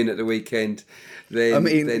Arsenal win at the weekend,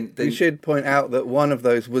 then you should point out that one of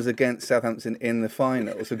those was against Southampton in the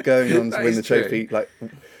final, so going on to win the trophy like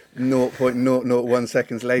 0.001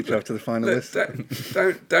 seconds later after the final.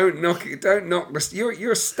 Don't knock this.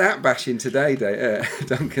 You're stat bashing today,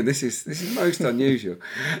 Duncan. This is most unusual.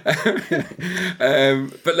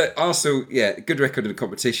 But look, Arsenal, good record in the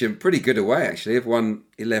competition, pretty good away actually. They've won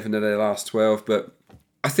 11 of their last 12, but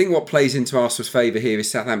I think what plays into Arsenal's favour here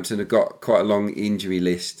is Southampton have got quite a long injury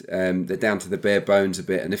list. They're down to the bare bones a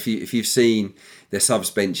bit, and if you've seen their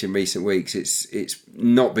subs bench in recent weeks, it's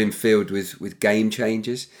not been filled with game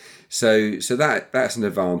changers. So that's an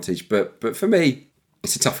advantage. But for me,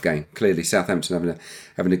 it's a tough game. Clearly, Southampton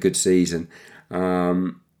having a good season.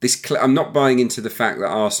 I'm not buying into the fact that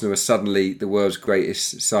Arsenal are suddenly the world's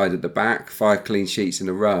greatest side at the back, 5 clean sheets in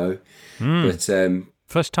a row. But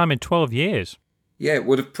first time in 12 years. Yeah,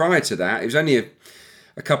 prior to that, it was only a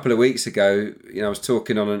couple of weeks ago. I was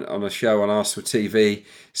talking on a show on Arsenal TV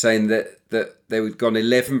saying that they'd gone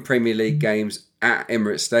 11 Premier League games at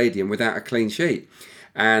Emirates Stadium without a clean sheet,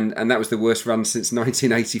 and that was the worst run since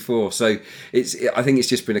 1984. So I think it's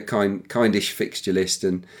just been a kindish fixture list,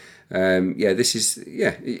 and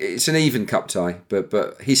it's an even cup tie,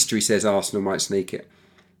 but history says Arsenal might sneak it.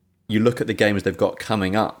 You look at the games they've got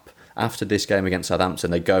coming up. After this game against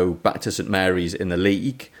Southampton, they go back to St Mary's in the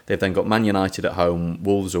league. They've then got Man United at home,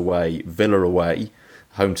 Wolves away, Villa away,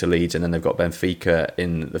 home to Leeds, and then they've got Benfica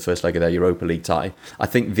in the first leg of their Europa League tie. I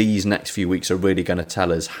think these next few weeks are really going to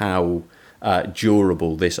tell us how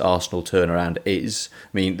durable this Arsenal turnaround is. I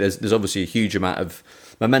mean, there's obviously a huge amount of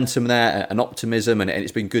momentum there and optimism, and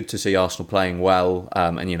it's been good to see Arsenal playing well,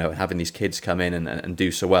 and having these kids come in and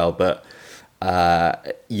do so well. But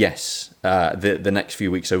the next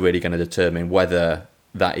few weeks are really going to determine whether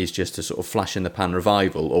that is just a sort of flash in the pan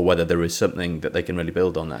revival or whether there is something that they can really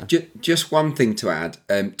build on there. Just one thing to add.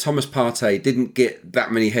 Thomas Partey didn't get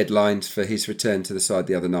that many headlines for his return to the side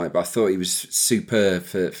the other night, but I thought he was superb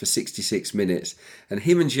for 66 minutes. And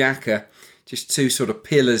him and Xhaka, just two sort of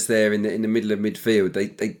pillars there in the middle of midfield.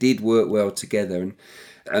 They did work well together,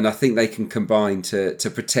 and I think they can combine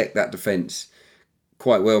to protect that defence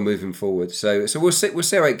quite well moving forward. So we'll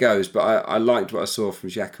see how it goes, but I liked what I saw from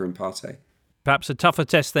Xhaka and Partey. Perhaps a tougher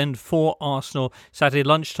test then for Arsenal Saturday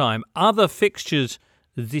lunchtime. Other fixtures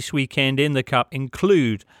this weekend in the Cup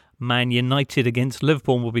include Man United against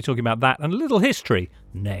Liverpool. We'll be talking about that and a little history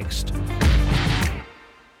next.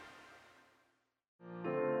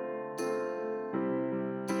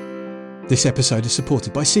 This episode is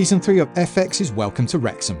supported by Season 3 of FX's Welcome to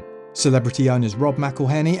Wrexham. Celebrity owners Rob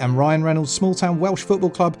McElhenney and Ryan Reynolds' small-town Welsh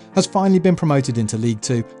football club has finally been promoted into League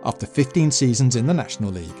 2 after 15 seasons in the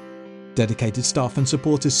National League. Dedicated staff and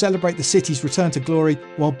supporters celebrate the city's return to glory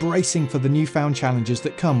while bracing for the newfound challenges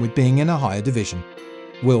that come with being in a higher division.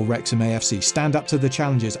 Will Wrexham AFC stand up to the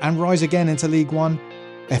challenges and rise again into League 1?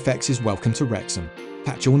 FX's Welcome to Wrexham.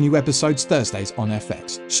 Catch all new episodes Thursdays on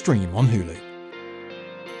FX. Stream on Hulu.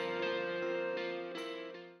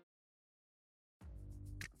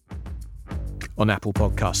 On Apple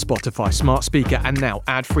Podcasts, Spotify, Smart Speaker, and now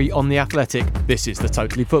ad-free on The Athletic, this is the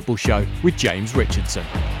Totally Football Show with James Richardson.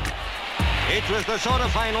 It was the sort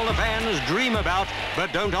of final the fans dream about,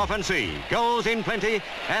 but don't often see. Goals in plenty,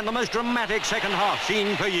 and the most dramatic second half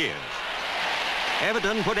seen for years.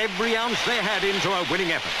 Everton put every ounce they had into a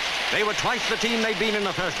winning effort. They were twice the team they'd been in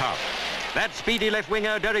the first half. That speedy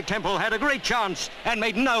left-winger, Derek Temple, had a great chance and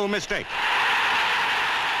made no mistake.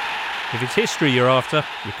 If it's history you're after,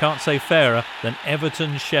 you can't say fairer than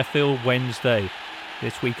Everton-Sheffield Wednesday.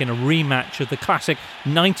 This week in a rematch of the classic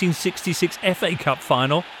 1966 FA Cup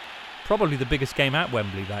final. Probably the biggest game at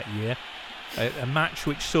Wembley that year. A match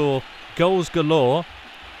which saw goals galore,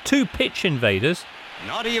 2 pitch invaders.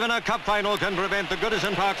 Not even a cup final can prevent the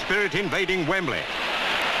Goodison Park spirit invading Wembley.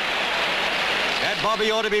 That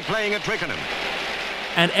Bobby ought to be playing at Twickenham.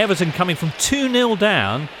 And Everton coming from 2-0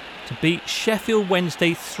 down to beat Sheffield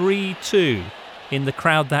Wednesday 3-2. In the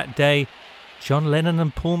crowd that day, John Lennon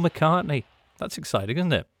and Paul McCartney. That's exciting,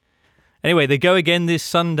 isn't it? Anyway, they go again this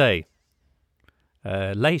Sunday.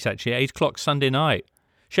 Late, actually, 8 o'clock Sunday night.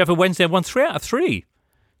 Sheffield Wednesday won 3 out of 3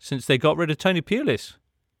 since they got rid of Tony Pulis.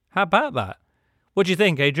 How about that? What do you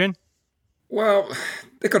think, Adrian? Well,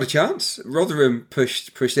 they got a chance. Rotherham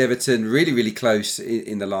pushed Everton really, really close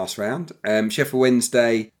in the last round. Sheffield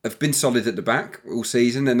Wednesday have been solid at the back all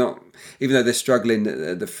season. They're not, even though they're struggling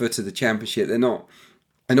at the foot of the Championship, they're not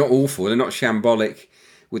awful. They're not shambolic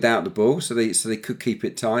without the ball, so they could keep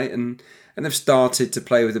it tight, and they've started to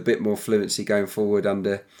play with a bit more fluency going forward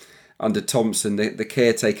under Thompson, the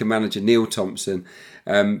caretaker manager Neil Thompson.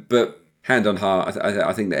 But hand on heart,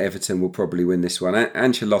 I think that Everton will probably win this one.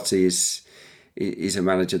 Ancelotti is a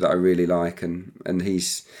manager that I really like, and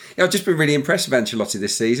he's. I've just been really impressed with Ancelotti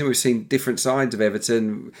this season. We've seen different sides of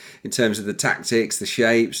Everton in terms of the tactics, the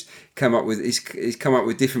shapes. He's come up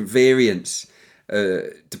with different variants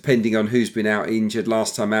depending on who's been out injured.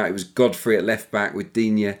 Last time out, it was Godfrey at left back with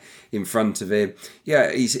Digne in front of him.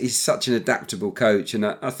 Yeah, he's such an adaptable coach, and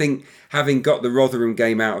I think having got the Rotherham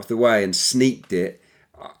game out of the way and sneaked it,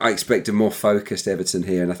 I expect a more focused Everton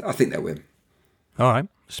here, and I think they'll win. All right.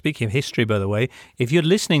 Speaking of history, by the way, if you're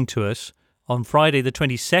listening to us on Friday the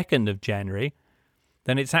 22nd of January,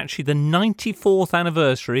 then it's actually the 94th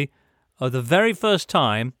anniversary of the very first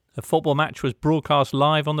time a football match was broadcast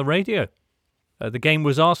live on the radio. The game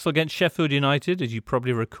was Arsenal against Sheffield United, as you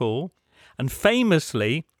probably recall. And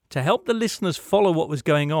famously, to help the listeners follow what was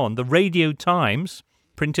going on, the Radio Times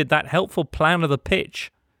printed that helpful plan of the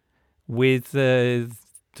pitch with the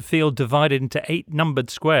field divided into 8 numbered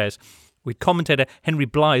squares, with commentator Henry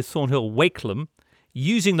Blythe Thornhill Wakelam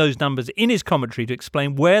using those numbers in his commentary to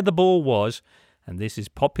explain where the ball was, and this is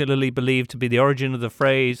popularly believed to be the origin of the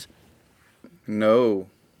phrase... No.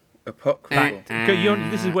 Apocryphal.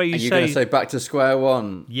 This is where you Are you say... going to say back to square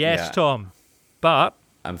one? Yes, Yeah. Tom. But...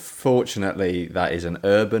 Unfortunately, that is an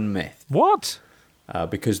urban myth. What?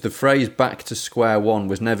 Because the phrase back to square one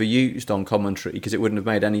was never used on commentary because it wouldn't have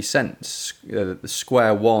made any sense. The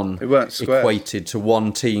square one equated to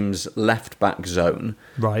one team's left back zone.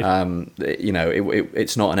 Right.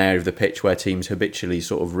 It's not an area of the pitch where teams habitually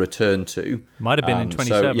sort of return to. Might have been in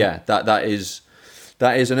 27. So, yeah, that is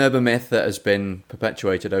an urban myth that has been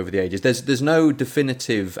perpetuated over the ages. There's no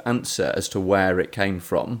definitive answer as to where it came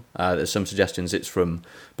from. There's some suggestions it's from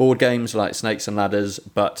board games like Snakes and Ladders,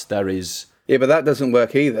 but there is... Yeah, but that doesn't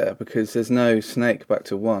work either because there's no snake back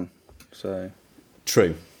to one. So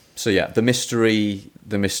true. So yeah, the mystery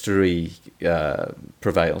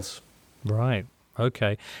prevails. Right.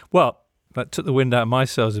 Okay. Well, that took the wind out of my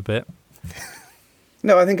sails a bit.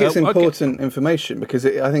 No, I think it's important information because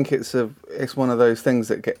I think it's one of those things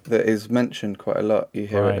that is mentioned quite a lot. You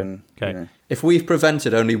hear it, and if we've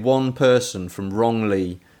prevented only one person from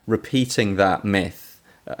wrongly repeating that myth,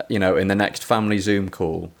 in the next family Zoom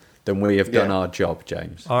call, then we have done our job,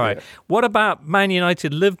 James. All right. Yeah. What about Man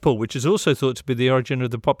United Liverpool, which is also thought to be the origin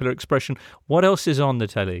of the popular expression? What else is on the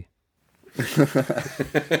telly?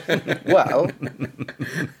 Well,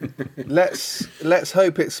 let's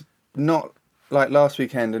hope it's not like last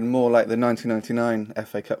weekend and more like the 1999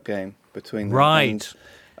 FA Cup game between them. Right.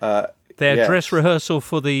 Their dress rehearsal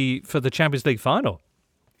for the Champions League final.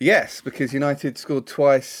 Yes, because United scored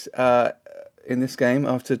twice in this game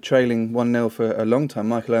after trailing 1-0 for a long time.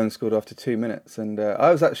 Michael Owen scored after 2 minutes, and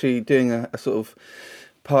I was actually doing a sort of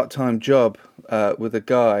part-time job with a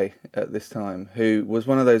guy at this time who was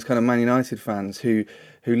one of those kind of Man United fans who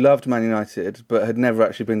loved Man United but had never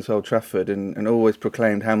actually been to Old Trafford and always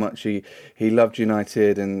proclaimed how much he loved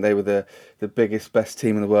United and they were the biggest, best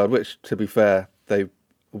team in the world, which, to be fair, they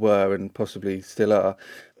were and possibly still are.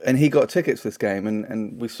 And he got tickets for this game,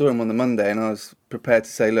 and we saw him on the Monday, and I was prepared to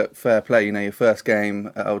say, look, fair play, your first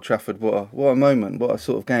game at Old Trafford, what a moment, what a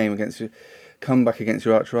sort of game against your comeback against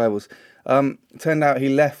your arch rivals. Turned out he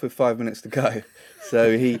left with 5 minutes to go,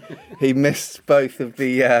 so he missed both of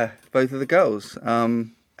the goals.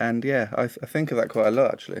 And yeah, I think of that quite a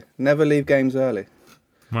lot actually. Never leave games early.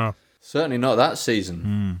 Wow. Certainly not that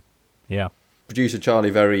season. Yeah. Producer Charlie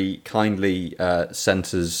very kindly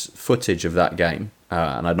sent us footage of that game,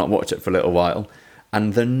 and I'd not watched it for a little while,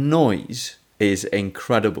 and the noise is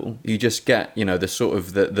incredible. You just get, the sort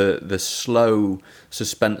of the slow,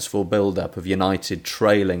 suspenseful build-up of United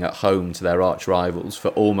trailing at home to their arch rivals for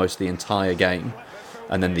almost the entire game,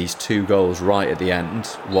 and then these 2 goals right at the end,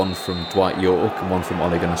 one from Dwight York and one from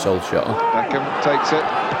Ole Gunnar Solskjaer. Beckham takes it.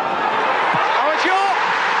 Oh, it's York!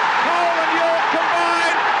 Cole and York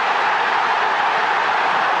combined!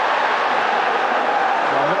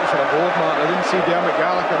 Well, I'm looking for a board, Mark. I didn't see Dermot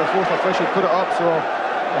Gallagher, the 4th official, put it up, so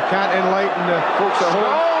I can't enlighten the folks at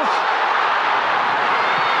home.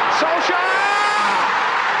 Solskjaer!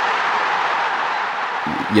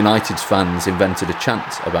 United's fans invented a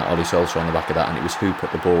chant about Ole Solskjaer on the back of that, and it was who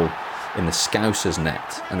put the ball in the Scousers'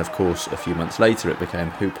 net. And of course, a few months later, it became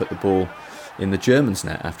who put the ball in the Germans'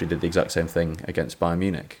 net after he did the exact same thing against Bayern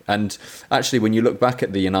Munich. And actually, when you look back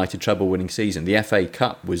at the United treble-winning season, the FA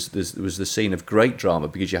Cup was the scene of great drama,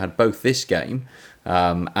 because you had both this game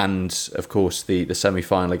and, of course, the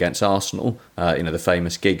semi-final against Arsenal, the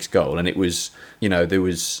famous Giggs goal. And it was, there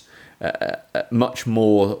was much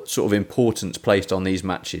more sort of importance placed on these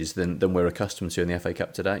matches than we're accustomed to in the FA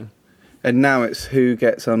Cup today. And now it's who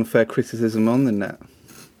gets unfair criticism on the net.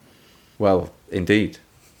 Well, indeed.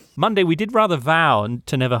 Monday, we did rather vow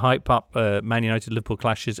to never hype up Man United-Liverpool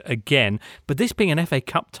clashes again, but this being an FA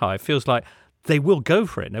Cup tie feels like they will go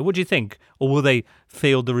for it. Now, what do you think? Or will they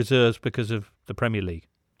field the reserves because of the Premier League?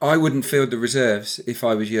 I wouldn't field the reserves if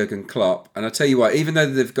I was Jurgen Klopp. And I'll tell you what, even though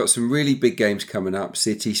they've got some really big games coming up,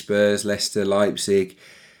 City, Spurs, Leicester, Leipzig,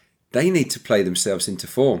 they need to play themselves into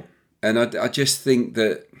form. And I just think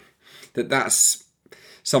that's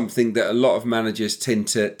something that a lot of managers tend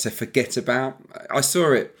to forget about. I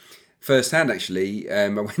saw it firsthand, actually. I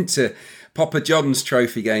went to Papa John's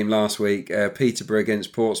trophy game last week, Peterborough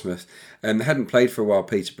against Portsmouth. They hadn't played for a while,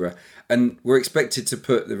 Peterborough, and were expected to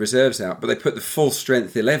put the reserves out, but they put the full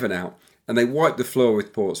strength 11 out, and they wiped the floor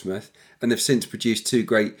with Portsmouth, and they've since produced two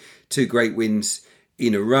great wins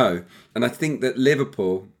in a row. And I think that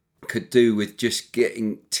Liverpool could do with just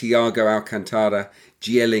getting Thiago Alcantara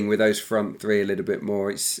gelling with those front three a little bit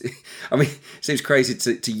more. It seems crazy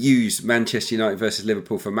to use Manchester United versus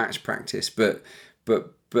Liverpool for match practice, but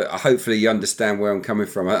hopefully you understand where I'm coming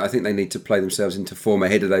from. I think they need to play themselves into form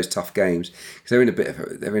ahead of those tough games, because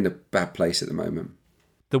they're in a bad place at the moment.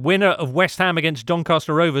 The winner of West Ham against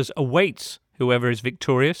Doncaster Rovers awaits whoever is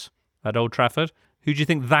victorious at Old Trafford. Who do you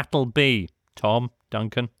think that'll be? Tom,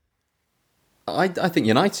 Duncan? I think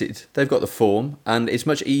United, they've got the form, and it's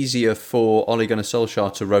much easier for Ole Gunnar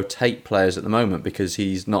Solskjaer to rotate players at the moment because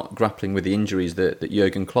he's not grappling with the injuries that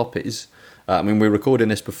Jurgen Klopp is. We're recording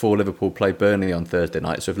this before Liverpool played Burnley on Thursday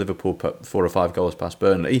night, so if Liverpool put 4 or 5 goals past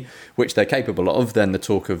Burnley, which they're capable of, then the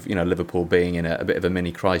talk of Liverpool being in a bit of a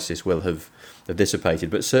mini crisis will have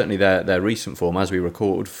dissipated. But certainly their recent form, as we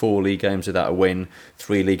record, 4 league games without a win,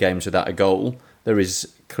 3 league games without a goal, there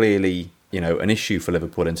is clearly an issue for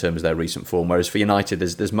Liverpool in terms of their recent form. Whereas for United,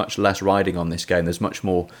 there's much less riding on this game. There's much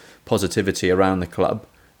more positivity around the club.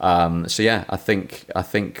 I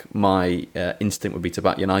think my instinct would be to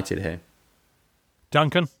back United here.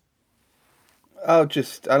 Duncan? I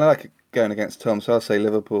like going against Tom, so I'll say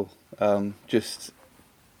Liverpool. Just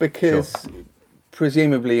because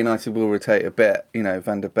presumably United will rotate a bit.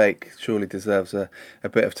 Van der Beek surely deserves a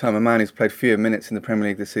bit of time. A man who's played fewer minutes in the Premier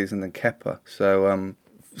League this season than Kepa. So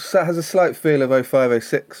that has a slight feel of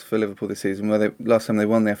 05-06 for Liverpool this season, where last time they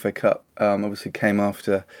won the FA Cup obviously came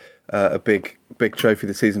after a big trophy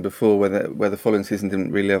the season before, where the following season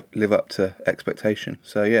didn't really live up to expectation.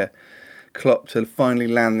 So yeah, Klopp to finally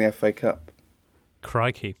land the FA Cup.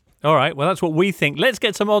 Crikey. All right, well, that's what we think. Let's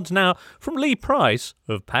get some odds now from Lee Price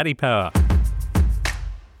of Paddy Power.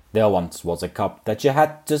 There once was a cup that you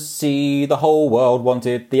had to see. The whole world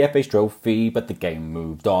wanted the FA's trophy, but the game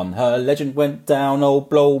moved on. Her legend went down. Oh,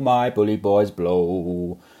 blow, my bully boys,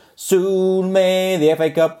 blow. Soon may the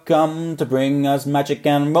FA Cup come to bring us magic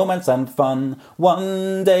and romance and fun.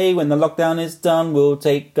 One day when the lockdown is done, we'll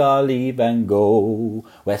take our leave and go.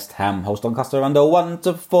 West Ham host Doncaster under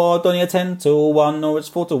 1-4, only a 10-1, or it's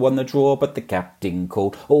 4-1 the draw, but the captain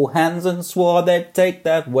called all hands and swore they'd take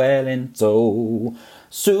that well in tow.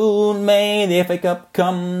 Soon may the FA Cup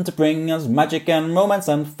come to bring us magic and romance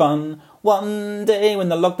and fun. One day when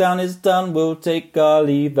the lockdown is done, we'll take our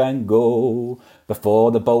leave and go.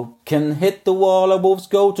 Before the boat can hit the wall, our Wolves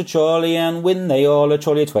go to Chorley and win they all. A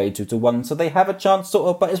Chorley 22-1, so they have a chance sort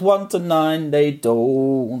of, but it's 1-9 they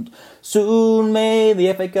don't. Soon may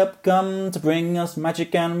the FA Cup come to bring us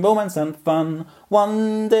magic and romance and fun.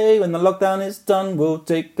 One day when the lockdown is done, we'll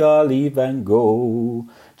take our leave and go.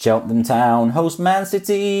 Cheltenham Town host Man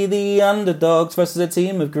City, the underdogs versus a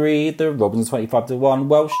team of greed. The Robins 25-1,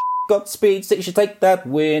 well, got speed, City should take that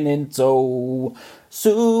win in tow.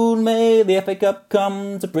 Soon may the FA Cup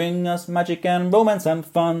come to bring us magic and romance and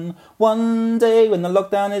fun. One day when the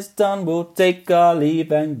lockdown is done, we'll take our leave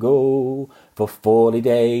and go. For 40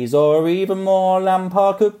 days or even more,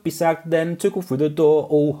 Lampard could be sacked, then Tuchel through the door.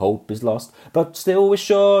 All hope is lost, but still we're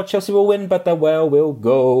sure Chelsea will win, but their well will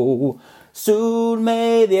go. Soon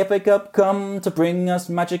may the FA Cup come to bring us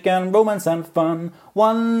magic and romance and fun.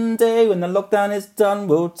 One day when the lockdown is done,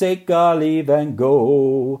 we'll take our leave and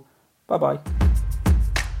go. Bye-bye.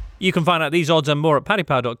 You can find out these odds and more at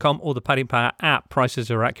paddypower.com or the Paddy Power app.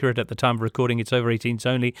 Prices are accurate at the time of recording. It's over 18s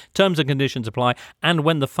only. Terms and conditions apply. And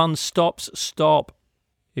when the fun stops, stop.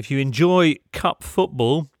 if you enjoy cup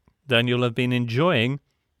football, then you'll have been enjoying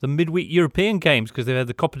the midweek European games because they've had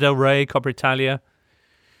the Coppa del Rey, Coppa Italia,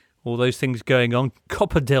 all those things going on.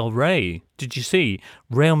 Coppa del Rey, did you see?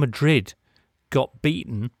 Real Madrid got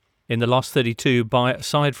beaten in the last 32 by,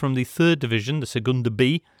 aside from the third division, the Segunda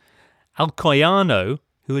B, Alcoyano,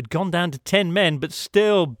 who had gone down to 10 men but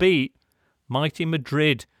still beat mighty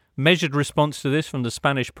Madrid. Measured response to this from the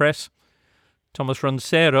Spanish press. Thomas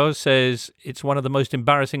Roncero says it's one of the most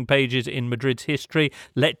embarrassing pages in Madrid's history.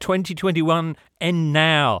 Let 2021 end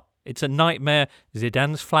now. It's a nightmare.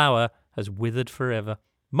 Zidane's flower has withered forever.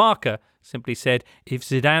 Marca simply said, if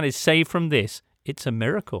Zidane is saved from this, it's a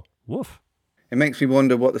miracle. Woof. It makes me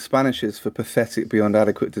wonder what the Spanish is for pathetic beyond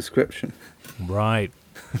adequate description. Right.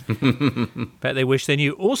 Bet they wish they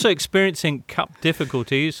knew. Also experiencing cup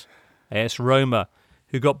difficulties, AS Roma,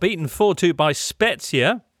 who got beaten 4-2 by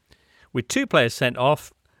Spezia, with 2 players sent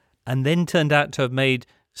off, and then turned out to have made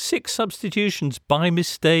 6 substitutions by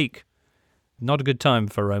mistake. Not a good time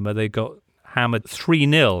for Roma. They got hammered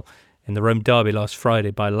 3-0 in the Rome derby last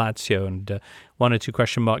Friday by Lazio, and 1 or 2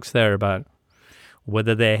 question marks there about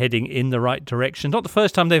whether they're heading in the right direction. Not the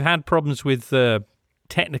first time they've had problems with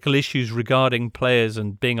technical issues regarding players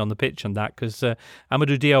and being on the pitch and that, because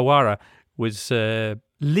Amadou Diawara was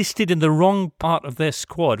listed in the wrong part of their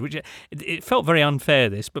squad, which it felt very unfair,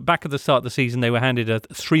 this, but back at the start of the season they were handed a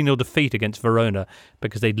 3-0 defeat against Verona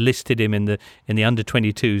because they'd listed him in the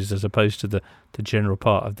under-22s as opposed to the general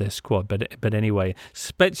part of their squad. But anyway,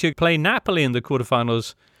 Spezia play Napoli in the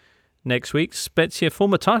quarterfinals next week. Spezia,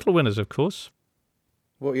 former title winners, of course.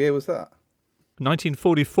 What year was that?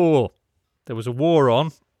 1944. There was a war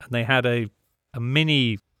on, and they had a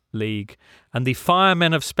mini league, and the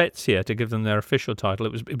Firemen of Spezia, to give them their official title,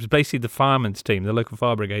 it was basically the firemen's team, the local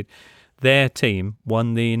fire brigade. Their team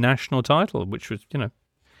won the national title, which was,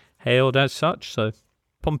 hailed as such. So,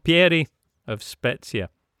 Pompieri of Spezia.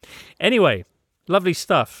 Anyway, lovely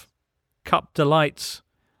stuff. Cup delights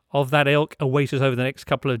of that ilk await us over the next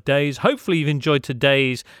couple of days. Hopefully you've enjoyed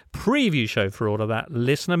today's preview show for all of that,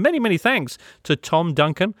 listener. Many, many thanks to Tom,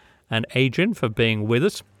 Duncan and Adrian for being with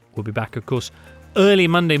us. We'll be back, of course, early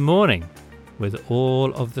Monday morning with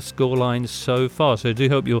all of the scorelines so far. So I do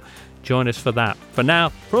hope you'll join us for that. For now,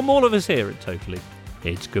 from all of us here at Totally,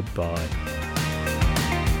 it's goodbye.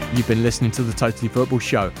 You've been listening to The Totally Football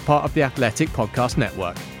Show, part of the Athletic Podcast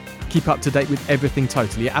Network. Keep up to date with everything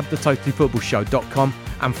Totally at thetotallyfootballshow.com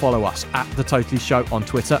and follow us at The Totally Show on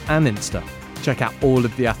Twitter and Insta. Check out all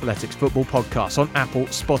of the Athletics football podcasts on Apple,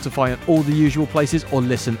 Spotify and all the usual places, or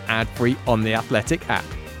listen ad-free on the Athletic app.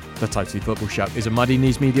 The Totally Football Show is a Muddy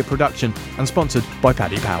Knees Media production and sponsored by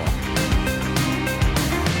Paddy Power.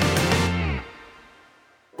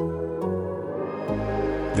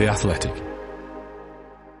 The Athletic.